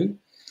and do.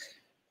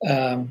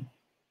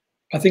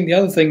 I think the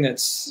other thing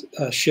that's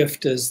a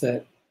shift is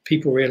that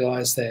people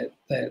realize that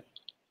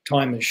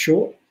time is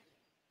short,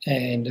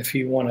 and if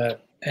you want to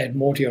add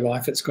more to your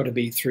life, it's got to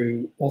be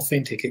through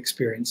authentic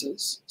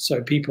experiences.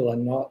 So people are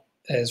not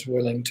as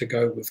willing to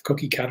go with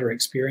cookie cutter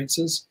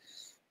experiences.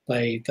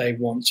 They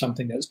want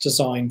something that's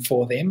designed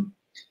for them,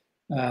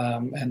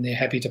 and they're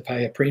happy to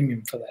pay a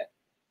premium for that.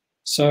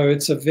 So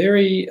it's a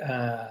very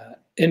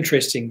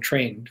interesting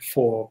trend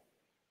for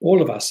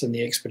all of us in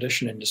the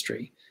expedition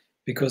industry,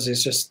 because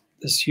there's just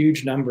this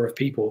huge number of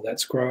people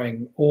that's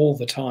growing all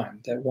the time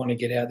that want to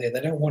get out there.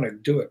 They don't want to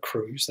do a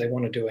cruise. They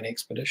want to do an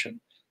expedition.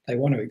 They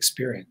want to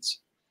experience.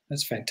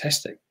 That's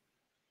fantastic.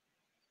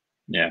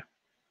 Yeah.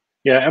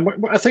 Yeah, and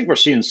I think we're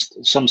seeing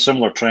some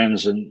similar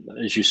trends,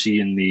 as you see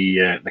in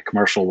the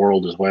commercial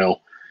world as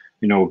well.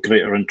 You know,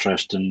 greater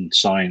interest in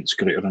science,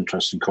 greater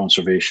interest in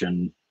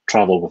conservation,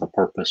 travel with a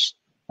purpose,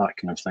 that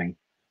kind of thing.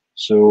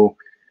 So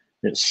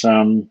it's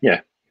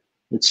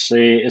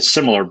it's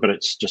similar, but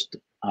it's just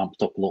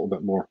amped up a little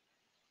bit more.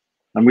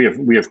 And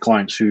we have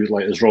clients who,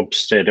 like as Rob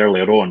said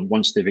earlier on,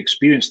 once they've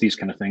experienced these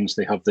kind of things,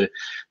 they have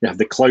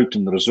the clout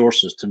and the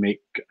resources to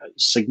make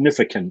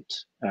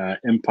significant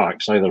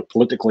impacts, either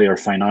politically or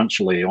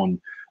financially, on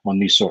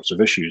these sorts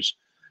of issues.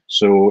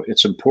 So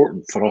it's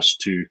important for us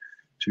to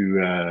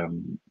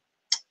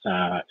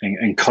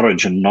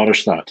encourage and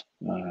nourish that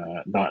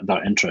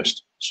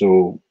interest.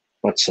 So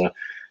that's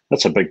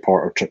a big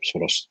part of trips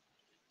for us.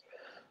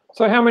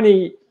 So how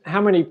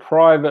many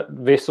private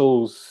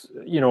vessels,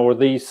 or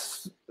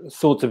these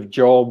sorts of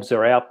jobs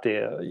are out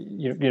there?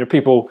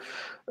 People,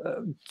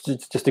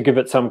 just to give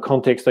it some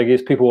context, I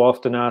guess people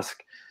often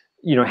ask,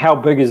 how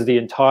big is the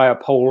entire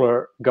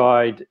polar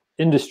guide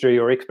industry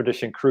or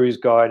expedition cruise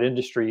guide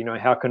industry?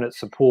 How can it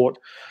support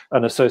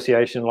an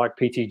association like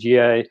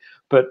PTGA?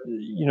 But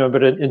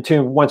in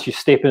terms, once you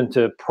step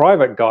into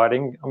private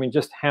guiding, I mean,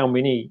 just how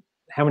many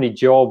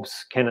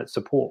jobs can it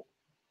support?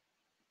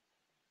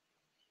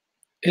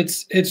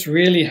 It's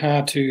really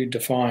hard to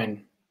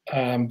define,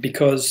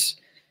 because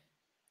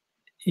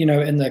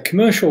in the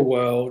commercial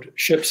world,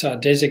 ships are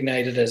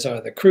designated as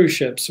either cruise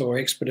ships or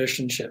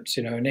expedition ships.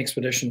 And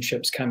expedition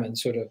ships come in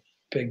sort of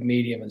big,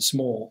 medium, and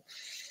small.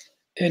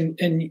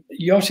 And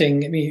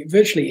yachting, I mean,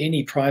 virtually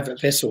any private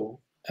vessel,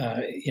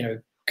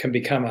 can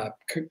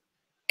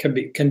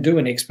do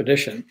an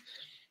expedition.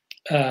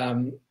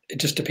 It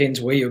just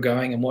depends where you're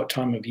going and what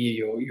time of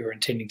year you're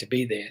intending to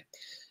be there.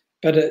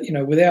 But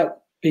without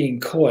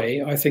being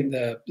coy, I think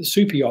the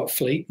super yacht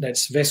fleet,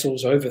 that's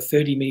vessels over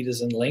 30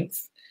 meters in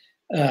length,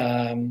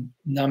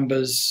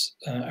 numbers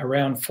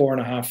around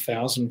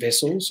 4,500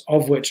 vessels,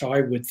 of which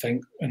I would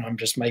think, and I'm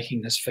just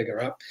making this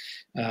figure up,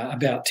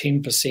 about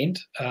 10%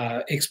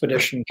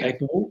 expedition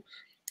capable.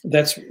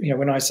 That's,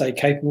 when I say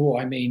capable,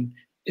 I mean,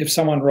 if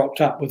someone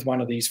rocked up with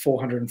one of these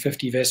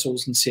 450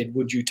 vessels and said,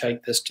 would you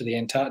take this to the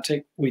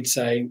Antarctic? We'd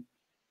say,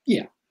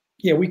 yeah,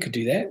 we could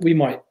do that. We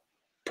might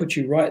put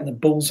you right in the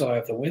bullseye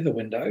of the weather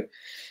window.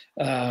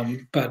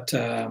 But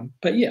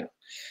yeah,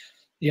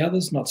 the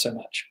others, not so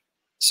much.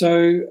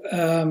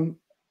 So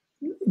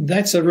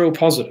that's a real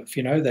positive,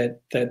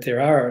 that there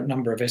are a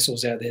number of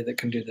vessels out there that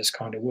can do this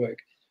kind of work.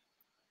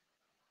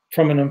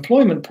 From an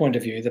employment point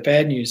of view, the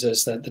bad news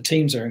is that the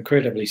teams are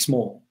incredibly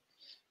small.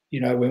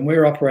 When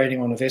we're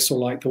operating on a vessel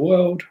like the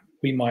World,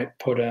 we might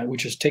put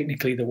which is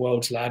technically the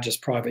world's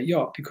largest private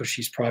yacht because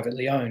she's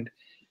privately owned,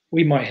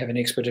 we might have an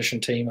expedition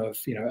team of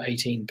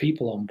 18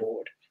 people on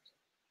board.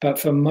 But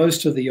for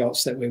most of the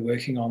yachts that we're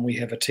working on, we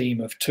have a team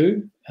of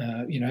 2,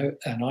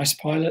 an ice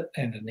pilot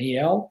and an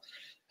EL,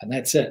 and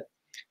that's it.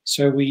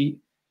 So we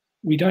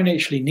don't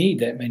actually need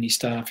that many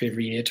staff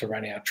every year to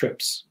run our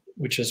trips,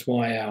 which is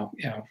why our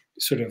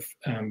sort of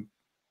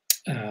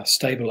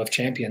stable of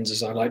champions,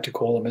 as I like to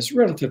call them, is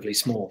relatively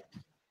small.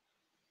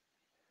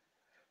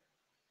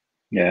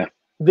 Yeah.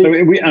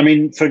 I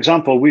mean, for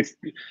example, we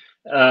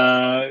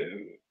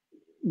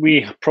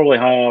probably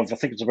have, I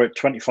think it's about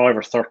 25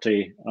 or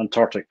 30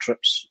 Antarctic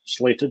trips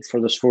slated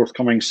for this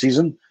forthcoming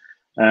season.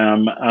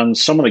 And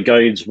some of the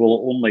guides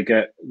will only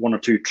get 1 or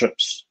 2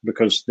 trips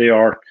because they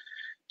are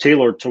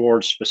tailored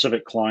towards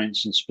specific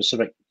clients and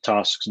specific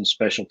tasks and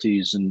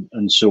specialties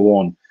and so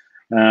on.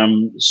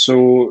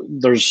 So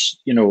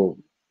there's,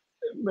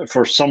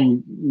 for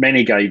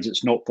many guides,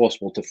 it's not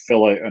possible to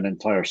fill out an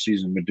entire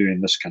season with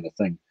doing this kind of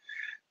thing.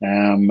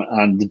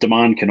 And the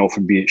demand can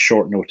often be at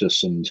short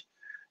notice, and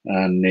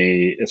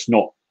it's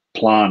not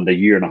planned a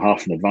year and a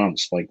half in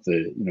advance like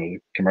the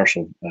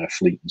commercial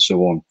fleet and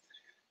so on.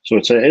 So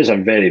it is a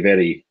very,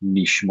 very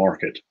niche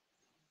market.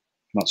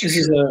 That's for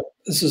sure.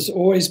 This has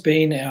always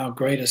been our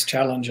greatest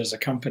challenge as a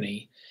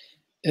company,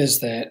 is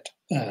that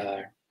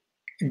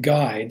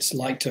guides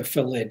like to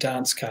fill their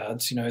dance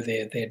cards,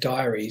 their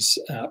diaries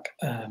up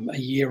a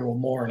year or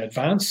more in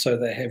advance, so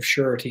they have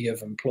surety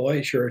of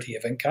employ, surety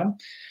of income.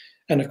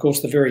 And of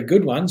course, the very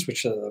good ones,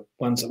 which are the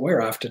ones that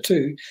we're after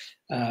too,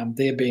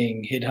 they're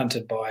being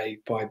headhunted by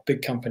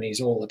big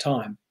companies all the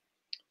time.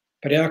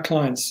 But our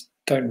clients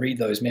don't read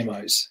those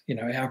memos. You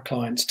know, our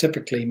clients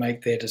typically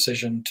make their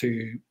decision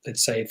to,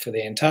 let's say for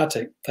the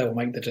Antarctic, they'll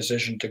make the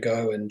decision to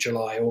go in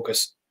July,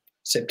 August,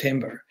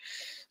 September.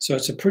 So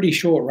it's a pretty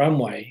short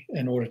runway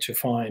in order to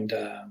find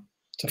a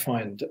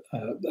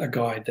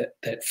guide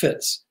that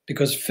fits,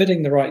 because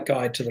fitting the right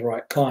guide to the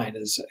right client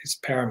is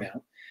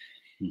paramount.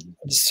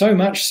 Mm-hmm. So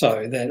much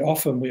so that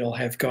often we'll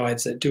have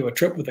guides that do a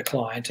trip with a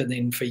client, and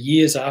then for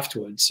years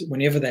afterwards,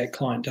 whenever that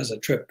client does a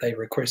trip, they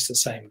request the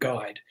same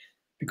guide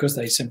because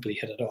they simply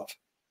hit it off.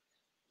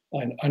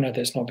 I know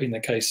that's not been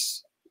the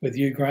case with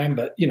you, Graham,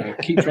 but you know,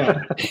 keep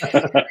trying.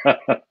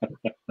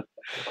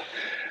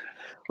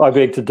 I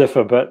beg to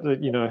differ, but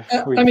you know,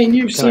 I mean,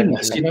 you've seen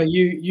this. You know,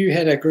 you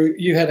had a group,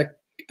 you had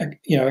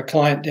a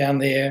client down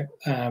there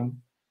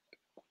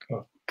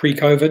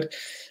pre-COVID,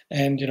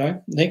 and you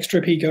know, next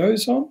trip he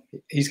goes on,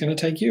 he's going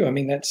to take you. I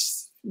mean,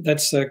 that's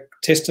a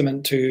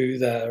testament to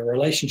the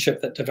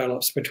relationship that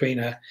develops between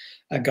a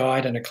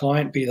guide and a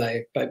client, be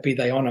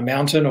they on a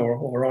mountain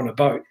or on a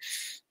boat.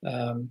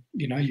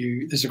 You know,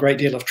 there's a great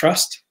deal of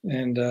trust,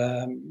 and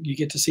you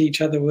get to see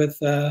each other with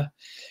your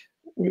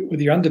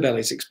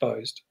underbellies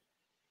exposed.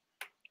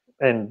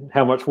 And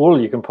how much wool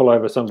you can pull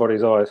over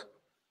somebody's eyes.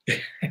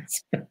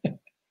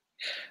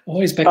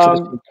 Always back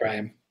to the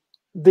Graham.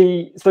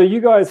 So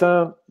you guys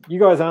aren't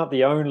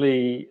the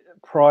only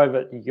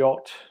private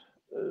yacht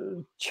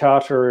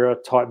charterer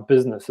type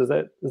business, is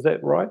that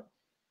right?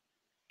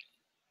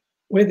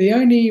 We're the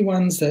only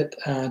ones that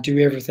do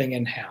everything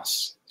in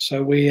house.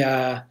 So we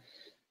are,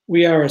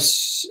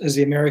 as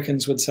the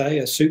Americans would say,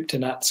 a soup to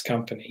nuts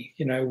company.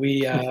 You know,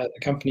 we are the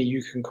company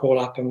you can call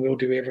up and we'll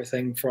do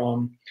everything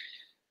from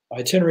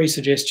itinerary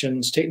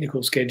suggestions,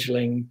 technical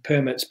scheduling,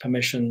 permits,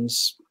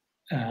 permissions,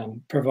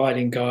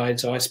 providing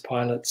guides, ice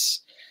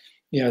pilots,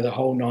 you know, the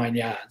whole 9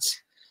 yards.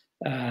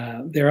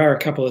 There are a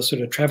couple of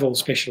sort of travel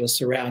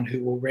specialists around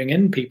who will bring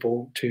in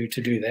people to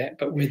do that,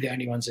 but we're the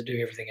only ones that do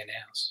everything in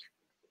house.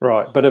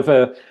 Right, but if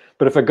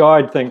a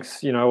guide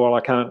thinks, you know, well,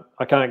 I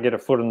can't get a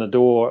foot in the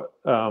door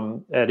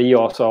at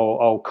EOS,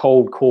 I'll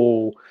cold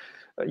call,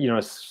 you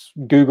know,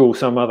 Google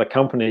some other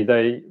company.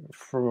 They,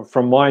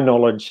 from my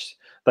knowledge,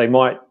 they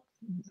might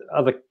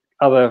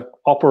other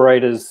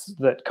operators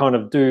that kind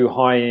of do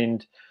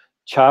high-end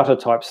charter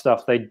type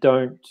stuff. They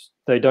don't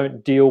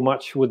deal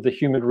much with the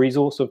human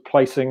resource of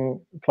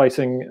placing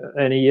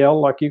an EL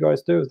like you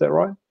guys do. Is that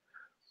right?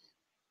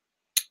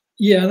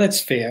 Yeah, that's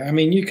fair. I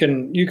mean, you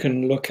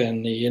can look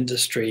in the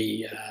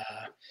industry.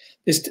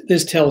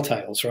 There's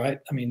telltales, right?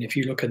 I mean, if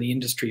you look in the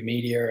industry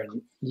media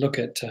and look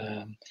at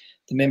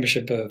the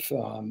membership of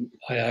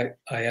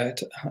IATO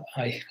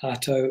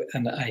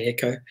and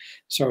IECO.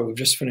 Sorry, we've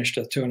just finished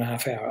a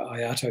 2.5-hour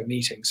IATO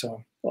meeting.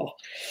 So,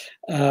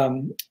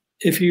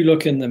 if you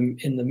look in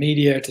the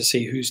media to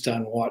see who's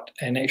done what,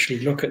 and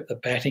actually look at the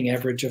batting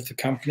average of the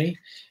company,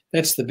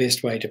 that's the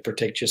best way to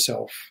protect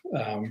yourself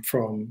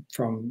from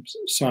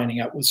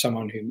signing up with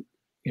someone who,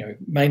 you know,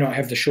 may not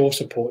have the shore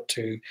support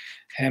to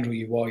handle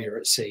you while you're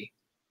at sea.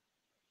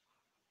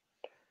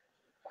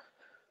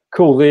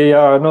 Cool.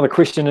 Another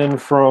question in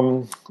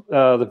from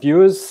the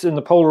viewers. In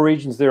the polar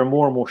regions, there are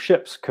more and more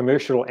ships,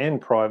 commercial and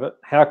private.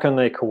 How can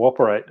they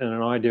cooperate in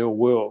an ideal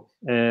world?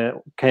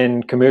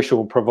 Can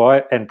commercial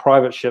and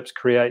private ships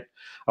create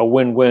a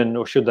win-win,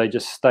 or should they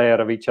just stay out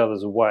of each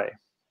other's way?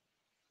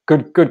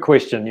 Good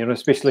question. You know,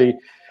 especially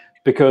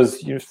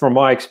because, you know, from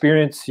my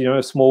experience, you know,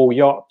 small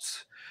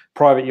yachts,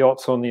 private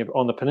yachts on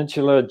the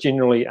peninsula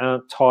generally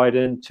aren't tied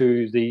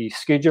into the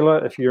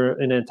scheduler if you're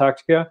in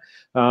Antarctica,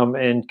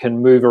 and can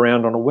move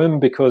around on a whim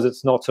because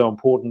it's not so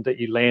important that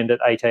you land at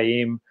 8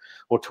 a.m.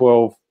 or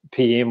 12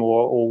 p.m.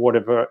 or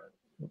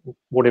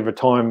whatever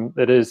time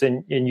it is,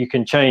 and you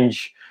can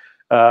change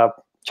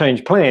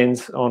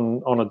plans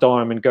on a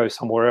dime and go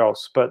somewhere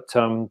else. But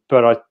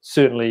I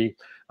certainly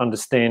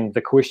understand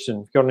the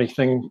question. Got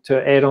anything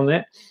to add on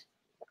that?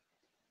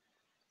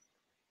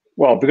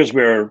 Well, because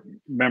we're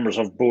members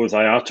of both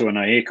IATO and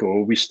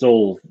IECO, we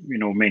still, you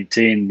know,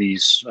 maintain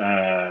these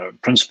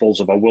principles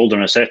of a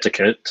wilderness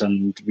etiquette,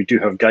 and we do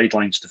have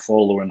guidelines to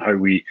follow in how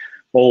we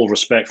all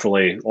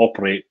respectfully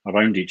operate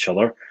around each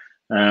other.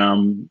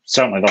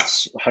 Certainly,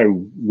 that's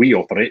how we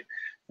operate.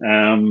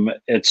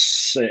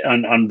 It's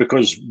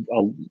because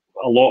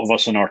a lot of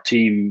us in our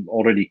team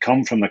already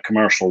come from the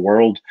commercial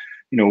world.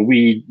 You know,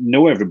 we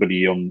know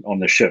everybody on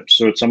the ship,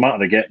 so it's a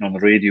matter of getting on the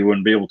radio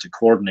and be able to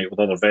coordinate with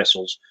other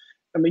vessels.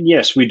 I mean,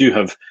 yes, we do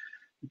have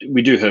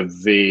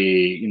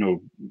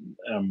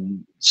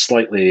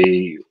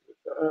slightly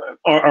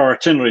our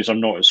itineraries are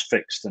not as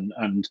fixed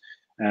and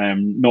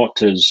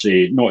not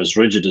as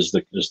rigid as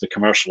the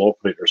commercial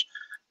operators,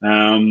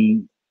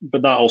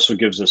 but that also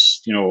gives us,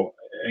 you know,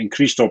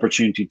 increased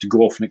opportunity to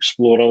go off and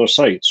explore other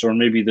sites, or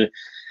maybe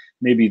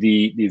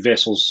the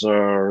vessels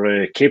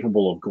are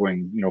capable of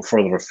going, you know,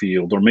 further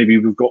afield, or maybe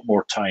we've got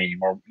more time,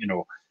 or, you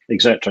know,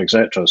 etc.,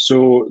 etc.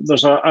 So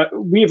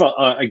we have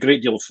a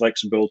great deal of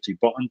flexibility,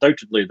 but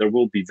undoubtedly there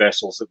will be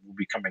vessels that we'll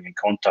be coming in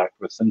contact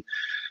with, and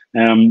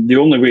the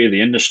only way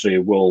the industry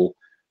will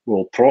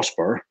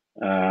prosper,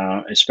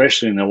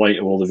 especially in the light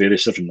of all the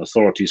various different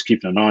authorities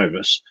keeping an eye on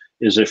us,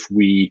 is if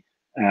we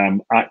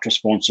act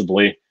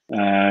responsibly,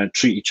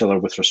 treat each other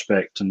with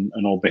respect, and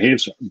all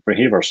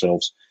behave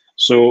ourselves.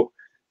 So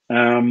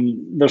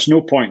there's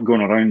no point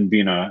going around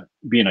being a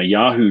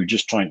Yahoo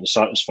just trying to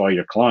satisfy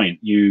your client.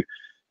 You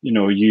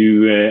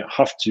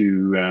have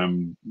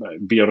to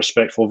be a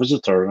respectful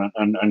visitor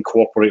and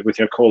cooperate with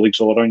your colleagues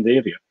all around the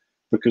area,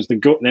 because the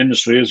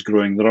industry is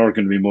growing. There are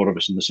going to be more of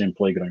us in the same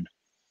playground.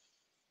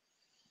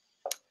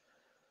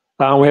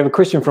 We have a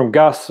question from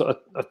Gus.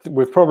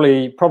 We've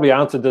probably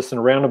answered this in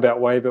a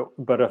roundabout way,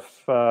 but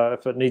if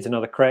it needs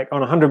another crack,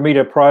 on a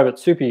 100-meter private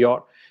super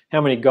yacht, how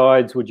many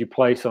guides would you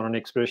place on an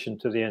expedition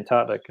to the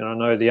Antarctic? And I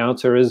know the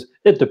answer is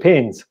it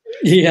depends.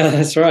 Yeah,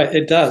 that's right.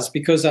 It does,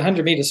 because a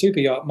 100-meter super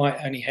yacht might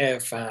only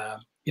have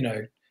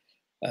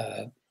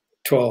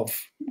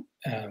 12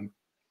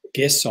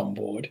 guests on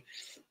board.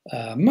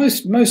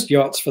 Most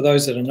yachts, for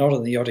those that are not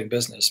in the yachting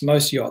business,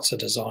 most yachts are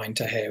designed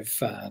to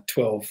have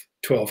 12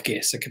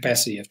 guests, a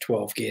capacity of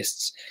 12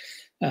 guests.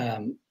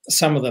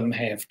 Some of them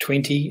have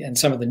 20, and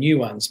some of the new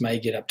ones may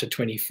get up to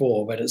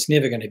 24, but it's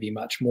never going to be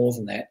much more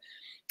than that.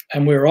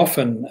 And we're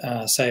often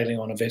sailing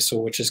on a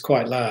vessel which is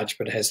quite large,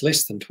 but has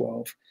less than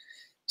 12.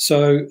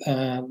 So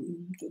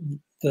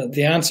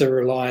the answer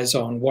relies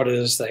on what it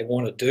is they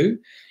want to do.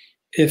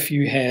 If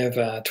you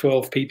have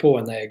 12 people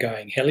and they are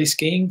going heli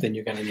skiing, then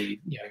you're going to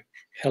need,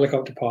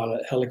 helicopter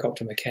pilot,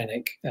 helicopter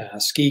mechanic,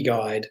 ski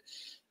guide,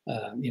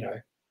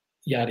 yada,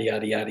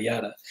 yada, yada,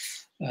 yada.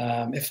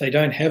 If they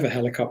don't have a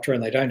helicopter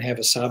and they don't have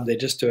a sub, they're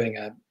just doing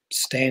a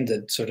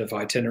standard sort of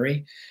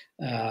itinerary,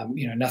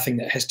 nothing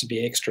that has to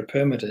be extra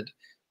permitted,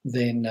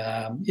 then,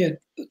 a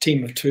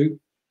team of 2,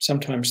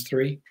 sometimes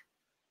 3.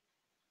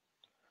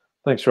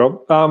 Thanks, Rob.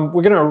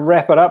 We're going to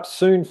wrap it up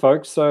soon,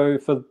 folks. So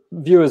for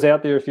viewers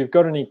out there, if you've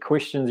got any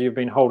questions you've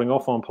been holding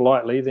off on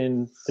politely,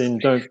 then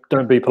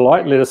don't be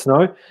polite. Let us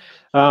know.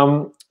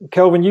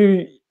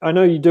 Kelvin, I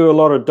know you do a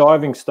lot of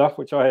diving stuff,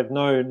 which I have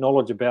no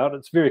knowledge about.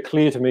 It's very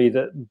clear to me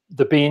that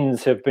the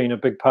bends have been a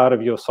big part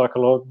of your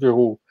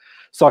psychological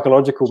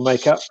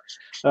makeup.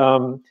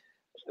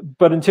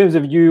 But in terms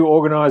of you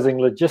organising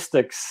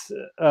logistics,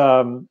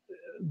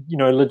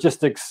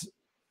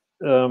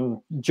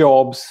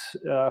 jobs,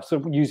 sort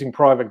of using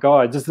private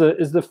guides,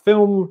 is the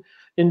film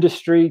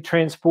industry,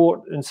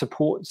 transport and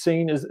support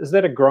scene, is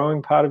that a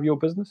growing part of your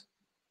business?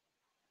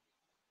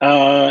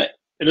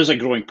 It is a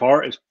growing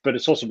part, but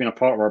it's also been a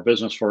part of our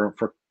business for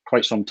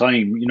quite some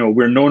time.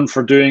 We're known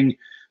for doing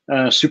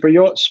super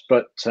yachts,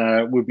 but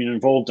we've been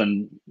involved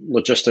in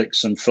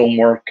logistics and film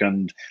work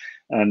and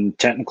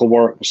technical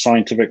work,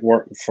 scientific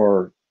work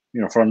for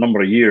a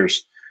number of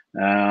years.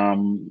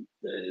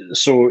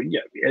 So yeah,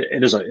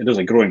 it is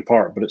a growing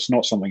part, but it's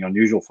not something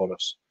unusual for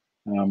us.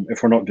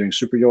 If we're not doing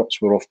super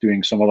yachts, we're off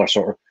doing some other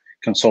sort of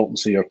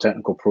consultancy or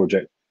technical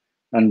project,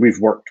 and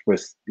we've worked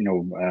with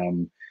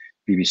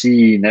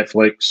BBC,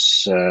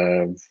 Netflix,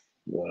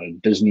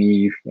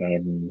 Disney.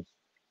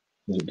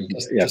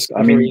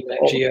 Discovery,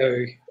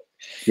 Geo,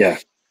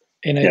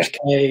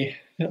 NHK.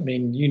 Yeah. I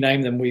mean, you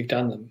name them, we've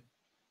done them.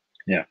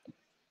 Yeah.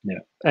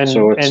 And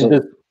so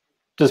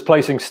does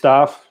placing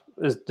staff,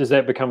 does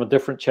that become a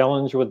different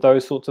challenge with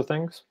those sorts of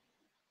things?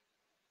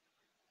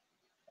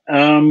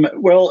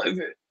 Well,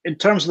 in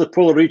terms of the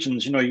polar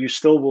regions, you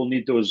still will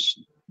need those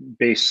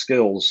base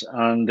skills,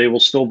 and they will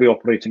still be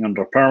operating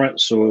under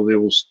permits. So they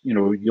will,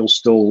 you'll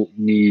still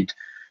need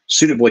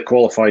suitably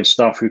qualified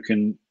staff who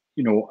can,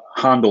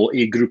 handle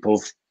a group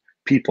of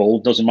people.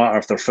 Doesn't matter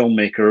if they're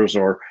filmmakers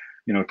or,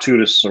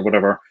 tourists or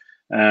whatever.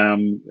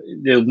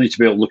 They'll need to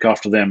be able to look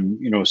after them,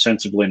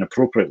 sensibly and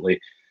appropriately.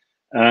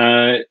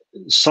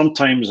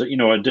 Sometimes,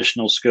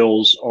 additional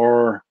skills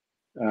are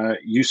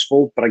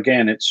useful, but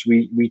again,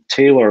 we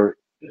tailor.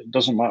 It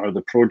doesn't matter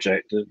the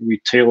project. We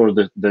tailor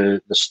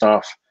the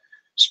staff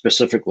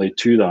specifically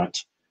to that,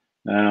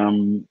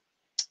 and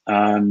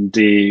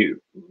the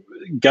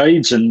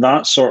guides in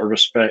that sort of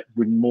respect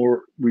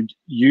would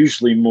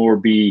usually more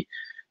be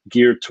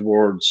geared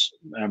towards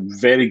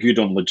very good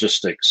on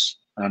logistics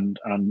and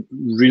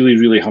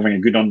really having a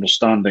good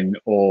understanding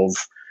of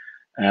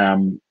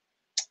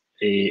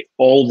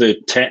all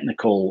the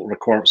technical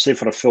requirements. Say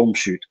for a film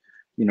shoot,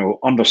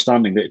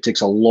 understanding that it takes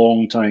a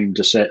long time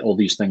to set all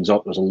these things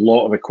up. There's a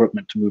lot of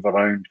equipment to move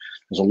around.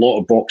 There's a lot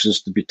of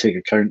boxes to take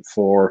account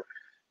for,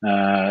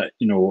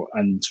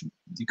 and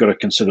you've got to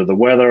consider the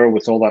weather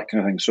with all that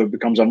kind of thing. So it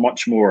becomes a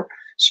much more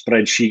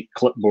spreadsheet,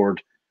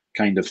 clipboard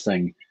kind of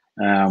thing,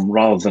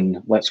 rather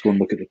than let's go and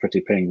look at the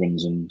pretty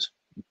penguins and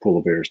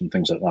polar bears and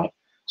things like that.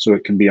 So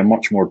it can be a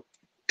much more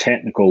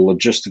technical,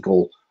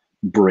 logistical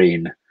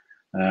brain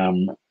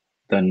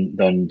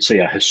than say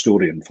a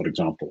historian, for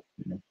example.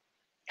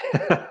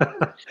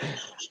 I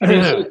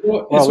mean,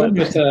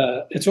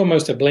 it's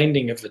almost a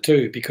blending of the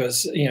two,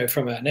 because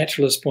from a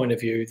naturalist point of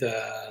view,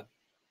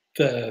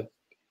 the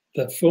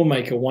the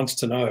filmmaker wants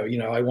to know,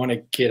 I want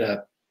to get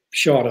a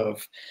shot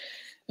of,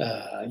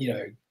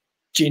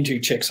 Gentoo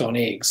chicks on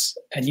eggs,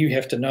 and you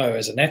have to know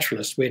as a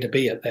naturalist where to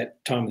be at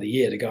that time of the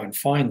year to go and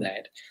find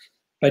that.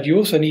 But you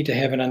also need to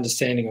have an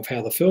understanding of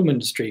how the film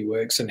industry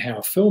works and how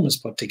a film is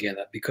put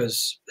together,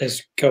 because,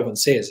 as Kelvin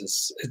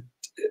says,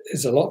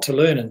 there's a lot to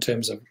learn in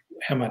terms of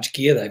how much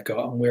gear they've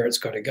got and where it's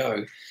got to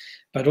go,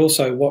 but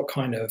also what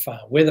kind of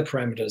weather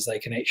parameters they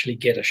can actually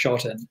get a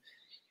shot in.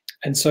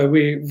 And so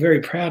we're very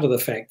proud of the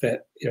fact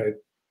that,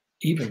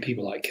 even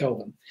people like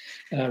Kelvin,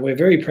 we're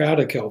very proud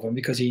of Kelvin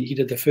because he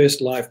did the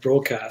first live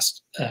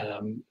broadcast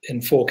in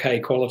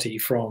 4K quality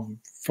from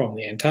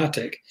the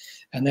Antarctic,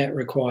 and that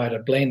required a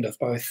blend of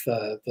both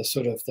the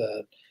sort of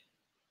the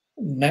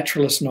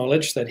naturalist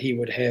knowledge that he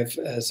would have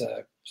as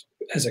a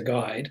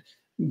guide,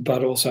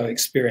 but also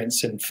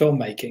experience in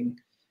filmmaking,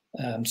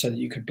 so that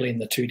you could blend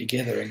the two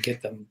together and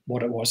get them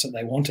what it was that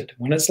they wanted.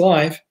 When it's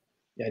live,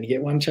 you only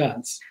get one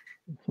chance.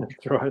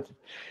 That's right.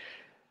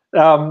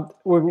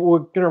 We're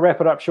going to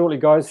wrap it up shortly,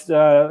 guys.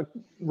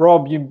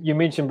 Rob, you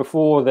mentioned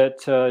before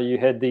that you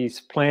had these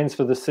plans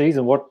for the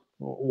season. What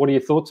are your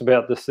thoughts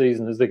about this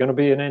season? Is there going to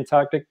be an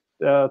Antarctic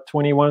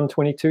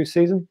 21-22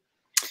 season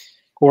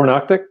or an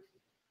Arctic?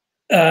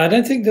 I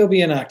don't think there'll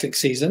be an Arctic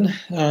season.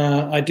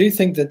 I do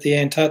think that the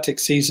Antarctic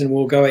season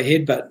will go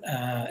ahead, but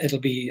it'll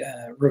be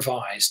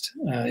revised.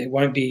 It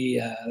won't be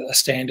a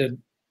standard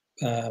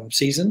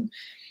season.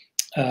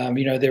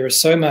 There is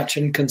so much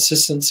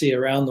inconsistency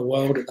around the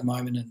world at the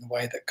moment in the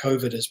way that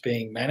COVID is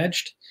being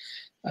managed,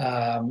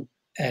 and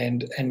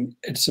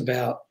it's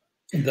about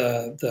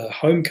the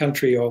home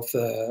country of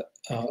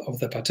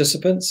the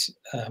participants.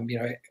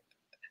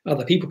 Are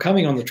the people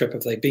coming on the trip,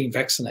 have they been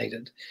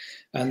vaccinated?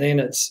 And then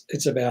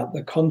it's about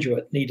the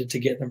conduit needed to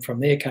get them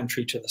from their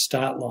country to the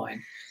start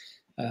line.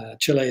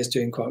 Chile is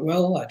doing quite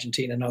well.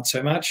 Argentina not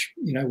so much.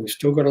 We've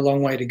still got a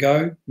long way to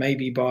go.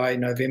 Maybe by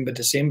November,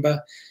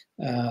 December.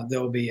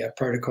 There'll be a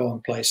protocol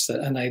in place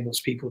that enables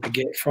people to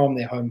get from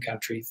their home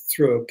country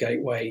through a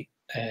gateway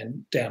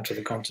and down to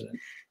the continent.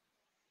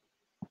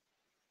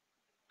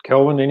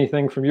 Kelvin,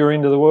 anything from your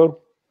end of the world?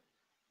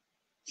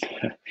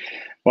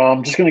 Well,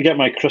 I'm just going to get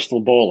my crystal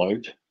ball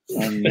out.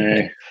 And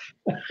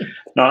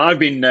no, I've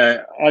been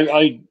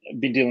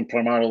dealing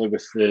primarily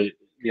with the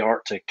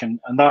Arctic, and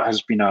that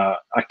has been I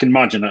can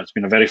imagine that's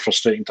been a very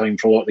frustrating time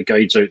for a lot of the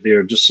guides out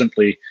there, just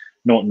simply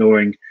not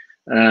knowing.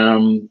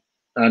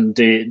 And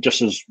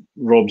just as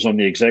Rob's on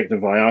the executive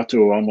of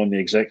IATO, I'm on the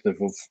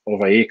executive of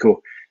IACO.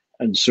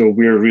 And so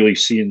we're really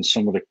seeing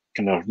some of the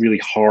kind of really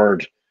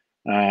hard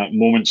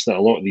moments that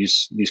a lot of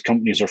these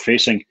companies are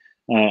facing.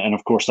 And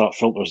of course, that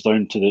filters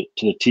down to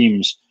the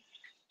teams.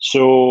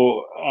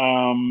 So,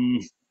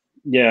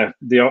 yeah,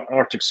 the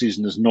Arctic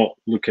season is not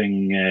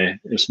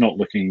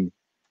looking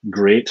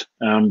great.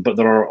 But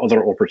there are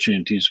other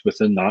opportunities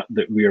within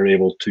that we are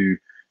able to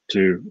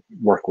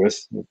work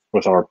with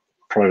our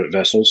private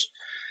vessels.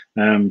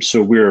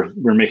 So we're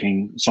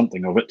making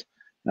something of it,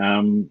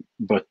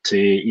 but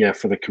yeah,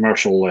 for the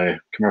commercial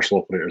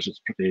operators,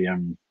 it's pretty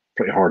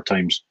hard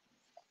times.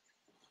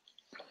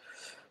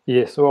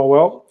 Yes,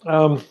 well,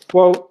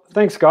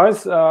 thanks,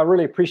 guys. I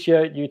really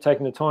appreciate you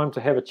taking the time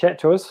to have a chat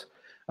to us.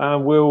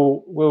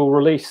 We'll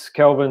release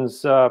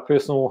Kelvin's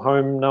personal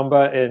home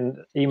number and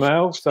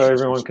email so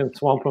everyone can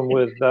swamp him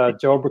with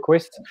job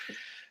requests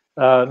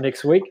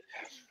next week.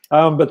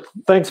 But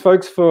thanks,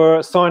 folks,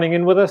 for signing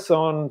in with us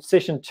on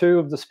session 2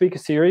 of the speaker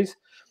series.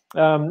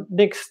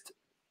 Next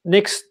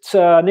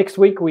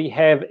week we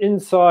have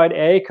Inside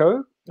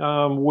AECO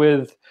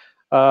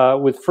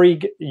with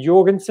Frigg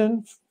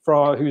Jorgensen,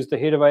 who's the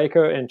head of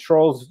AECO, and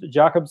Troels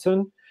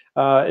Jacobsen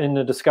in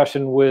a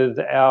discussion with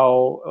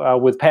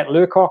Pat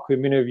Lurcock, who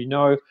many of you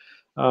know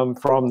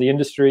from the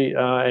industry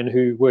and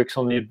who works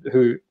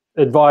who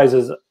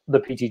advises the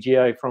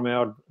PTGA from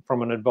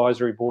an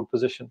advisory board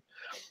position.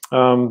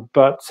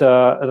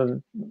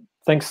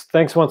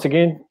 Thanks once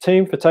again,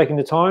 team, for taking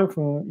the time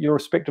from your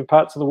respective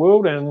parts of the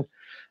world, and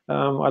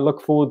I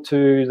look forward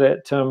to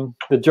that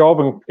the job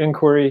and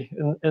inquiry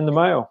in the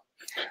mail.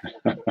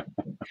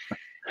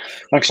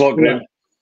 Thanks a lot, Graham.